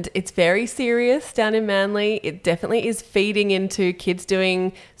and it's very serious down in Manly. It definitely is feeding into kids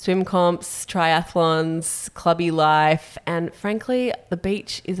doing swim comps, triathlons, clubby life, and frankly the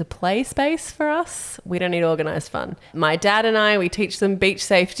beach is a play space for us. We don't need organised fun. My dad and I, we teach them beach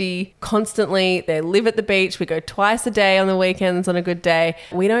safety constantly. They live at the beach. We go twice a day on the weekends on a good day.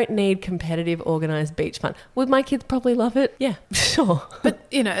 We don't need competitive organised beach fun. Would my kids probably love it? Yeah, sure. But,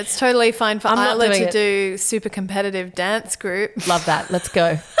 you know, it's totally fine for I'm not Isla doing to it. do super competitive dance group. Love that. Let's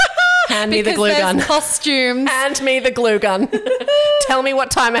go. Hand me the Because glue there's gun. costumes. Hand me the glue gun. Tell me what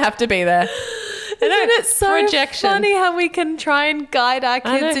time I have to be there. Isn't it so projection. funny how we can try and guide our I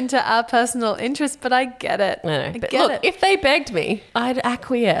kids know. into our personal interests? But I get it. I know. I But get look, it. if they begged me, I'd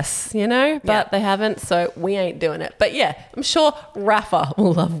acquiesce, you know? But Yeah. they haven't, so we ain't doing it. But yeah, I'm sure Rafa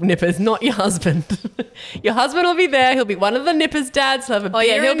will love nippers, not your husband. Your husband will be there. He'll be one of the nippers' dads. He'll have a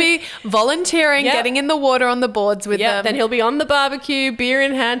beer. He'll be volunteering, getting in the water on the boards with them. Then he'll be on the barbecue, beer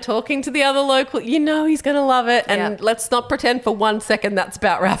in hand, talking to the other local. You know he's going to love it. And let's not pretend for 1 second that's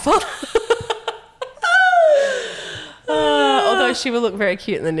about Rafa. Although she will look very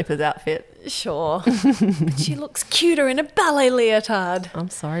cute in the nippers outfit. Sure. But she looks cuter in a ballet leotard.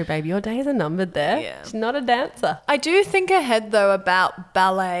 I'm sorry, baby. Your days are numbered there. Yeah. She's not a dancer. I do think ahead, though, about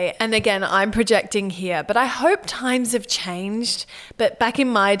ballet. And again, I'm projecting here, but I hope times have changed. But back in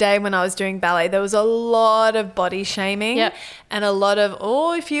my day when I was doing ballet, there was a lot of body shaming and a lot of,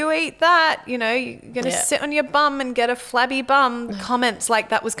 if you eat that, you're going to sit on your bum and get a flabby bum. Comments like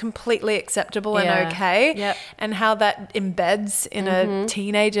that was completely acceptable and okay. Yep. And how that embeds in a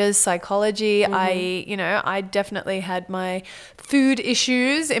teenager's psychology. I definitely had my food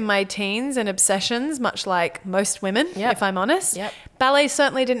issues in my teens and obsessions, much like most women, if I'm honest. Yep. Ballet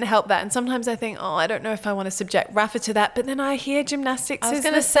certainly didn't help that. And sometimes I think, I don't know if I want to subject Rafa to that. But then I hear gymnastics is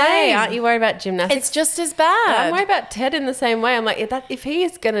the same. Aren't you worried about gymnastics? It's just as bad. I'm worried about Ted in the same way. I'm like, if he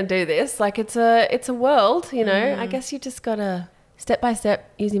is going to do this, like it's a world, I guess you just got to... Step by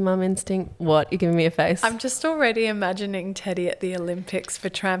step, use your mum instinct. What? You're giving me a face. I'm just already imagining Teddy at the Olympics for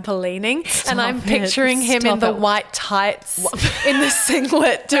trampolining. And I'm picturing him in the white tights, in the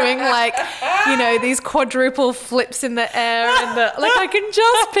singlet, doing these quadruple flips in the air. And I can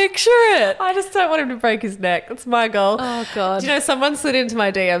just picture it. I just don't want him to break his neck. That's my goal. Oh, God. Do you know, someone slid into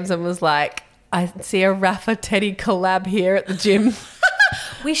my DMs and was like, I see a Rafa Teddy collab here at the gym.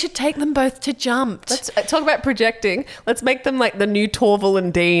 We should take them both to Jumped. Let's talk about projecting. Let's make them like the new Torval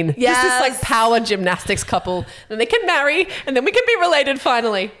and Dean. Yes. Just this power gymnastics couple. Then they can marry and then we can be related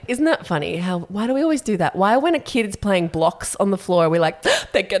finally. Isn't that funny? Why do we always do that? Why when a kid's playing blocks on the floor, we're like,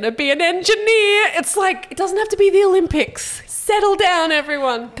 they're going to be an engineer. It's like, it doesn't have to be the Olympics. Settle down,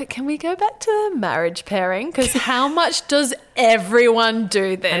 everyone. But can we go back to marriage pairing? Because how much does everyone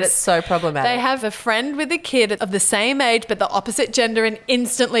do this? And it's so problematic. They have a friend with a kid of the same age but the opposite gender, and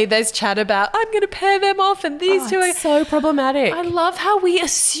instantly there's chat about, I'm going to pair them off and these two are... It's so problematic. I love how we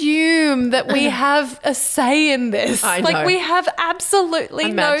assume that we have a say in this. I know. We have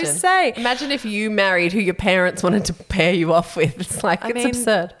absolutely no say. Imagine if you married who your parents wanted to pair you off with. It's like, it's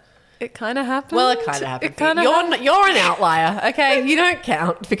absurd. It kind of happened. Well, it kind of happened. You're an outlier, okay? You don't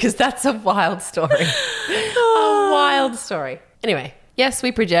count because that's a wild story. A wild story. Anyway, yes,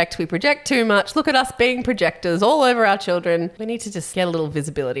 we project too much. Look at us being projectors all over our children. We need to just get a little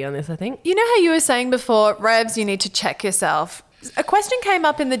visibility on this, I think. You know how you were saying before, Revs, you need to check yourself. A question came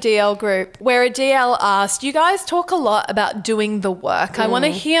up in the DL group where a DL asked, you guys talk a lot about doing the work. I want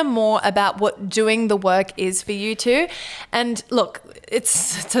to hear more about what doing the work is for you two. And look,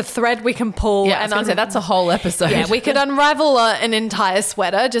 it's a thread we can pull. Yeah, and that's a whole episode. Yeah, we could unravel an entire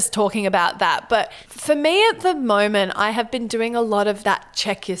sweater just talking about that. But for me at the moment, I have been doing a lot of that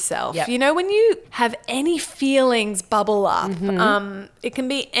check yourself. Yep. You know, when you have any feelings bubble up, it can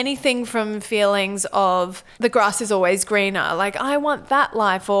be anything from feelings of the grass is always greener, like I want that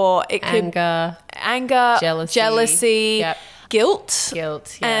life, or it could anger, jealousy, guilt. Yeah.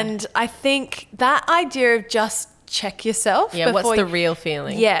 And I think that idea of just check yourself. Yeah, what's the real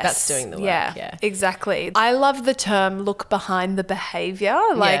feeling? Yes. That's doing the work. Yeah, exactly. I love the term look behind the behavior.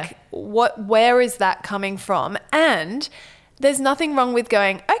 Like where is that coming from? And there's nothing wrong with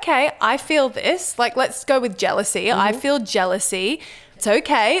going, okay, I feel this. Like, let's go with jealousy. I feel jealousy. It's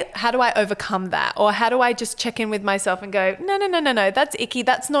okay. How do I overcome that? Or how do I just check in with myself and go, no, that's icky.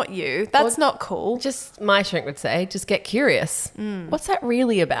 That's not you. That's not cool. Just, my shrink would say, just get curious. What's that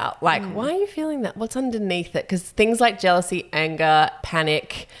really about? Like, why are you feeling that? What's underneath it? Because things like jealousy, anger,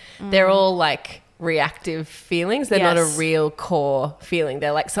 panic, they're all like reactive feelings. They're not a real core feeling.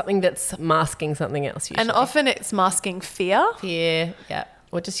 They're like something that's masking something else usually. And often it's masking fear. Fear, yeah.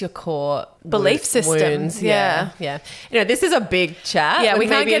 Or just your core belief system. Wounds. Yeah. You know, this is a big chat. Yeah, we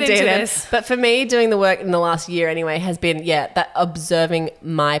can't get into this. But for me, doing the work in the last year anyway has been, that observing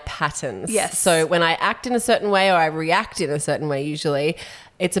my patterns. Yes. So when I act in a certain way or I react in a certain way usually,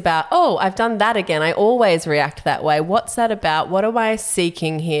 it's about, I've done that again. I always react that way. What's that about? What am I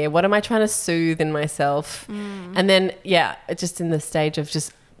seeking here? What am I trying to soothe in myself? And then, just in the stage of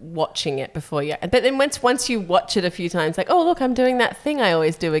just watching it before you, but then once you watch it a few times, like, oh look, I'm doing that thing I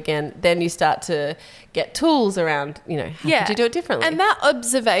always do again, then you start to get tools around, how could you do it differently? And that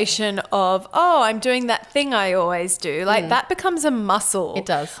observation of, I'm doing that thing I always do, like that becomes a muscle. It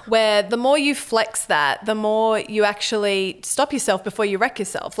does. Where the more you flex that, the more you actually stop yourself before you wreck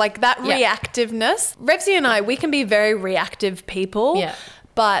yourself. Like that reactiveness. Revsy and I, we can be very reactive people. Yeah.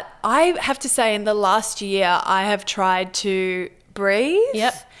 But I have to say in the last year, I have tried to breathe.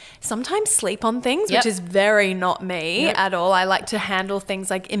 Yep. Sometimes sleep on things, Yep. which is very not me Yep. at all. I like to handle things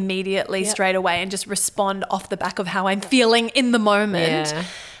like immediately, Yep. straight away, and just respond off the back of how I'm feeling in the moment. Yeah.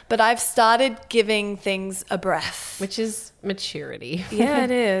 But I've started giving things a breath. Which is maturity. Yeah, it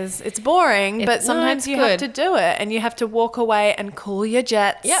is. It's boring, but no, sometimes it's you have good. to do it, and you have to walk away and cool your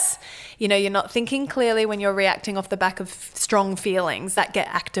jets. Yep. You know, you're not thinking clearly when you're reacting off the back of strong feelings that get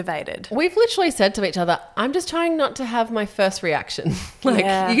activated. We've literally said to each other, I'm just trying not to have my first reaction. Like,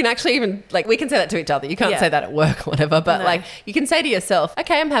 Yeah. you can actually even, like, we can say that to each other. You can't Yeah. say that at work or whatever, but No. like, you can say to yourself,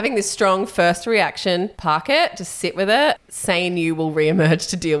 okay, I'm having this strong first reaction. Park it, just sit with it. Sane you will reemerge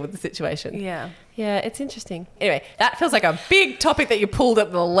to deal with the situation. Yeah. Yeah, it's interesting. Anyway, that feels like a big topic that you pulled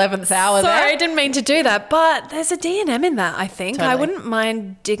at the 11th hour Sorry, I there. didn't mean to do that, but there's a D&M in that, I think. I Totally. wouldn't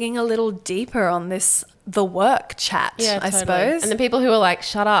mind digging a little deeper on this, the work chat, I totally. suppose. And the people who are like,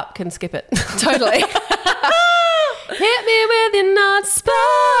 shut up, can skip it. Totally. Hit me with your not spawn.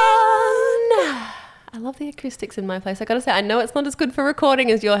 I love the acoustics in my place. I got to say, I know it's not as good for recording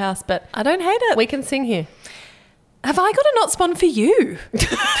as your house, but I don't hate it. we can sing here. Have I got a not spawn for you?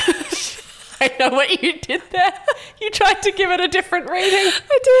 I know what you did there. You tried to give it a different reading.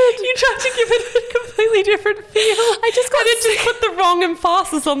 I did. You tried to give it a completely different feel. I just got just put the wrong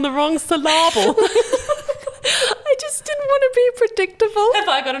emphasis on the wrong syllable. I just didn't want to be predictable. Have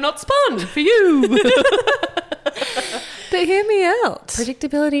I got a not spun for you? But hear me out.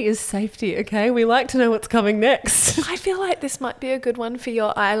 Predictability is safety, okay? We like to know what's coming next. I feel like this might be a good one for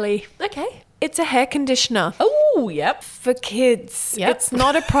your Eiley. Okay. It's a hair conditioner Oh, yep. for kids. Yep. It's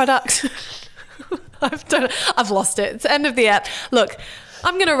not a product. I've lost it. It's the end of the app. Look,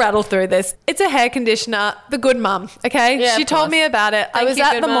 I'm going to rattle through this. It's a hair conditioner, the good mum, okay? Yeah, she of told course. me about it. I Thank was you,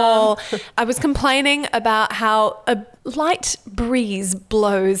 at good the mum. mall. I was complaining about how a light breeze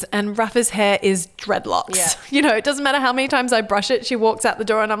blows and Rafa's hair is dreadlocks. Yeah. You know, it doesn't matter how many times I brush it. She walks out the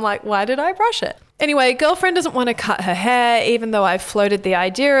door and I'm like, why did I brush it? Anyway, girlfriend doesn't want to cut her hair, even though I've floated the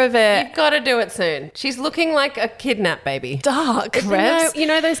idea of it. You've got to do it soon. She's looking like a kidnapped baby. Dark, You know, Revs. you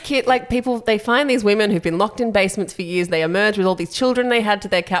know those kids, like people, they find these women who've been locked in basements for years. They emerge with all these children they had to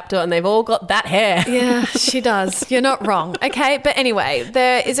their captor and they've all got that hair. Yeah, she does. You're not wrong. Okay. But anyway,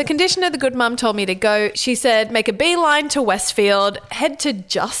 there is a conditioner the good mum told me to go. She said, make a beeline to Westfield, head to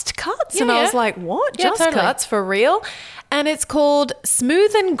Just Cuts. Yeah, and I was yeah. like, what? Yeah, Just totally. Cuts for real? And it's called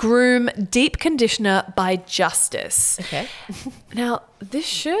Smooth and Groom Deep Conditioner by Justice. Okay. Now, this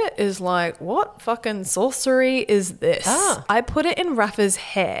shit is like, what fucking sorcery is this? Ah. I put it in Rafa's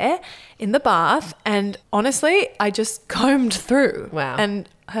hair in the bath, and honestly, I just combed through. Wow. And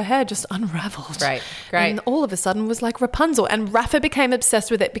her hair just unraveled. Great, great. And all of a sudden was like Rapunzel. And Rafa became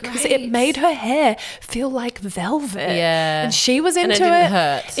obsessed with it because it Great. made her hair feel like velvet. Yeah. And she was And into it it. didn't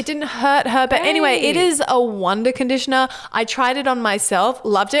hurt. It didn't hurt her. But anyway, it Great. is a wonder conditioner. I tried it on myself,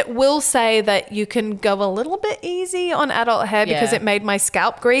 loved it. Will say that you can go a little bit easy on adult hair because Yeah. it made my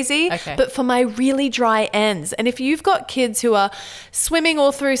scalp greasy. Okay. But for my really dry ends, and if you've got kids who are swimming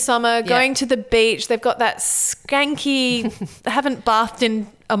all through summer, going to the beach, they've got that skanky, haven't bathed in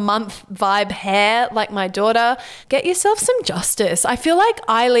a month vibe hair like my daughter, get yourself some Justice. I feel like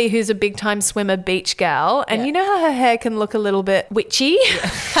Eiley, who's a big time swimmer beach gal, and Yeah. you know how her hair can look a little bit witchy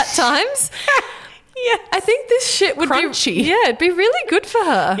at times? Yeah, I think this shit would Crunchy. be it'd be really good for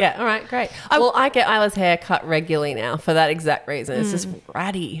her. Yeah, all right, great. Well, I get Isla's hair cut regularly now for that exact reason. It's just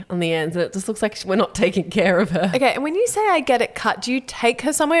ratty on the ends and it just looks like we're not taking care of her. Okay, and when you say I get it cut, do you take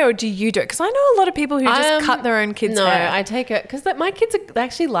her somewhere or do you do it? Because I know a lot of people who just cut their own kids' no, hair. I take it because my kids they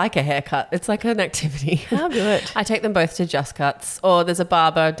actually like a haircut. It's like an activity. How good. I take them both to Just Cuts, or there's a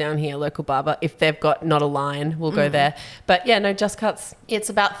barber down here, local barber. If they've got not a line, we'll go there. But yeah, no, Just Cuts. It's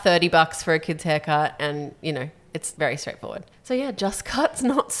about $30 for a kid's haircut, and you know it's very straightforward. So yeah, Just Cuts,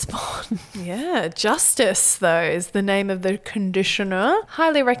 not Spawn. Yeah, Justice, though, is the name of the conditioner.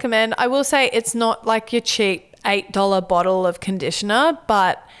 Highly recommend. I will say it's not like your cheap $8 bottle of conditioner,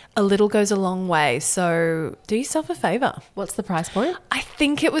 but a little goes a long way. So do yourself a favor. What's the price point? I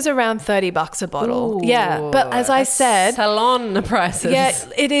think it was around $30 a bottle. Ooh, yeah, but as I that's said, salon prices. yeah,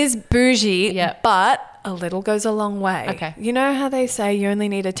 it is bougie, Yeah. but a little goes a long way. Okay. You know how they say you only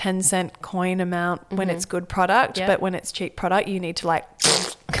need a 10-cent coin amount when it's good product, Yeah. but when it's cheap product, you need to like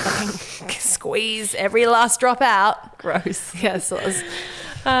fucking squeeze every last drop out. Gross. Yes, it was.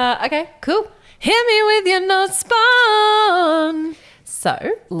 Okay, cool. Hit me with your not spawn.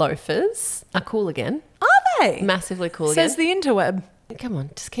 So loafers are cool again. Are they? Massively cool Says again. the interweb. Come on,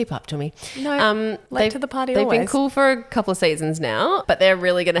 just keep up to me. No, late to the party They've been always. cool for a couple of seasons now, but they're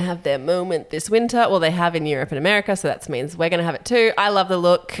really going to have their moment this winter. Well, they have in Europe and America, so that means we're going to have it too. I love the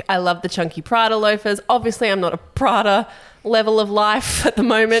look. I love the chunky Prada loafers. Obviously, I'm not a Prada level of life at the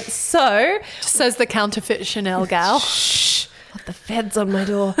moment. So, Says the counterfeit Chanel gal. shh, got the feds on my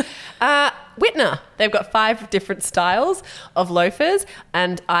door. Whitner, they've got 5 different styles of loafers,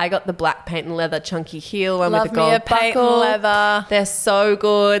 and I got the black patent leather chunky heel one Love with the me gold a patent buckle. leather. They're so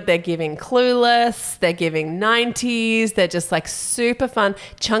good. They're giving Clueless. They're giving 90s. They're just like super fun,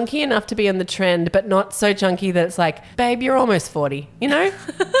 chunky enough to be on the trend, but not so chunky that it's like, babe, you're almost 40, you know?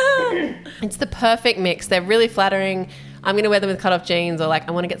 It's the perfect mix. They're really flattering. I'm going to wear them with cut-off jeans, or like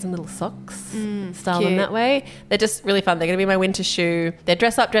I want to get some little socks, style them cute. that way. They're just really fun. They're going to be my winter shoe. They're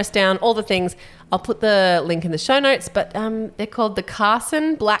dress up, dress down, all the things. I'll put the link in the show notes, but they're called the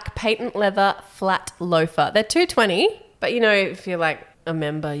Carson Black Patent Leather Flat Loafer. They're $220, but you know, if you're like a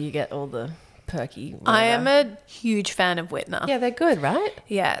member, you get all the perky. I am whatever. a huge fan of Whitner. Yeah, they're good, right?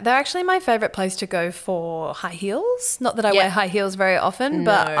 Yeah, they're actually my favorite place to go for high heels. Not that I Yeah. wear high heels very often,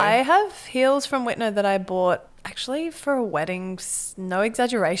 but No. I have heels from Whitner that I bought actually for a wedding, no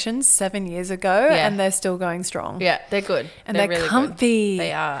exaggeration, 7 years ago, Yeah. and they're still going strong. Yeah, they're good. And they're really good. comfy.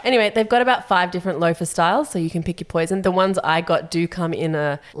 They are. Anyway, they've got about 5 different loafer styles, so you can pick your poison. The ones I got do come in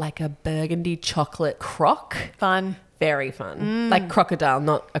a burgundy chocolate croc. Fun. Very fun. Like crocodile,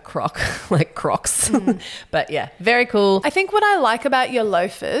 not a croc, like Crocs. But yeah, very cool. I think what I like about your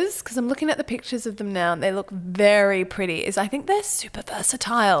loafers, because I'm looking at the pictures of them now and they look very pretty, is I think they're super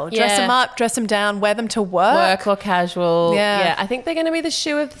versatile. Dress Yeah. them up, dress them down, wear them to work. Work or casual. Yeah. I think they're going to be the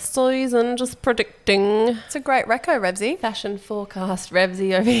shoe of the season, just predicting. It's a great reco, Revsy. Fashion forecast,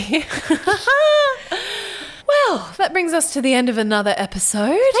 Revsy over here. Well, that brings us to the end of another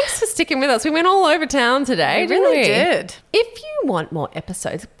episode. Thanks for sticking with us. We went all over town today, We didn't really we? did. If you want more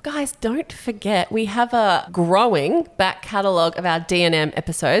episodes, guys, don't forget we have a growing back catalogue of our D&M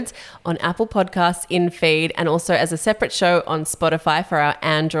episodes on Apple Podcasts in feed, and also as a separate show on Spotify for our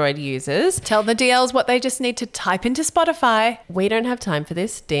Android users. Tell the DLs what they just need to type into Spotify. We don't have time for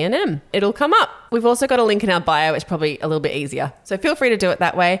this D&M. It'll come up. We've also got a link in our bio, which is probably a little bit easier. So feel free to do it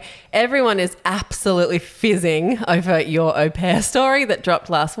that way. Everyone is absolutely fizzing over your au pair story that dropped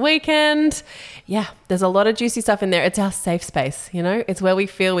last weekend. Yeah, there's a lot of juicy stuff in there. It's our safe space, you know? It's where we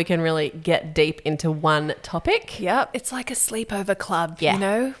feel we can really get deep into one topic. Yep, it's like a sleepover club, Yeah. you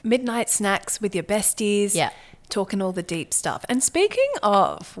know? Midnight snacks with your besties. Yeah. Talking all the deep stuff. And speaking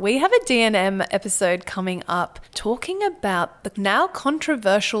of, we have a D&M episode coming up talking about the now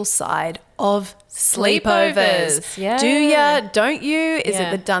controversial side of sleepovers. Yeah. Do ya? Don't you? Is Yeah.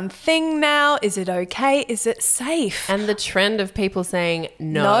 it the done thing now? Is it okay? Is it safe? And the trend of people saying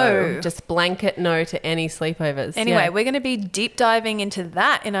No. just blanket no to any sleepovers. Anyway, Yeah. we're going to be deep diving into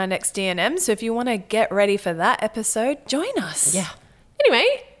that in our next D&M. So if you want to get ready for that episode, join us. Yeah.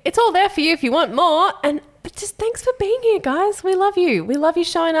 Anyway, it's all there for you if you want more. But just thanks for being here, guys. We love you. We love you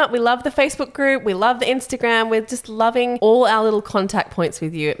showing up. We love the Facebook group. We love the Instagram. We're just loving all our little contact points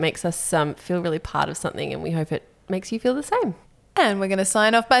with you. It makes us feel really part of something, and we hope it makes you feel the same. And we're going to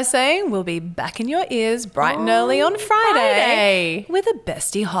sign off by saying we'll be back in your ears bright and early on Friday with a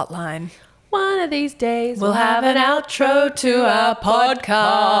bestie hotline. One of these days We'll have an outro to our podcast.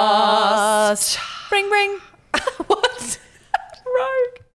 Bring, bring. What? Rose.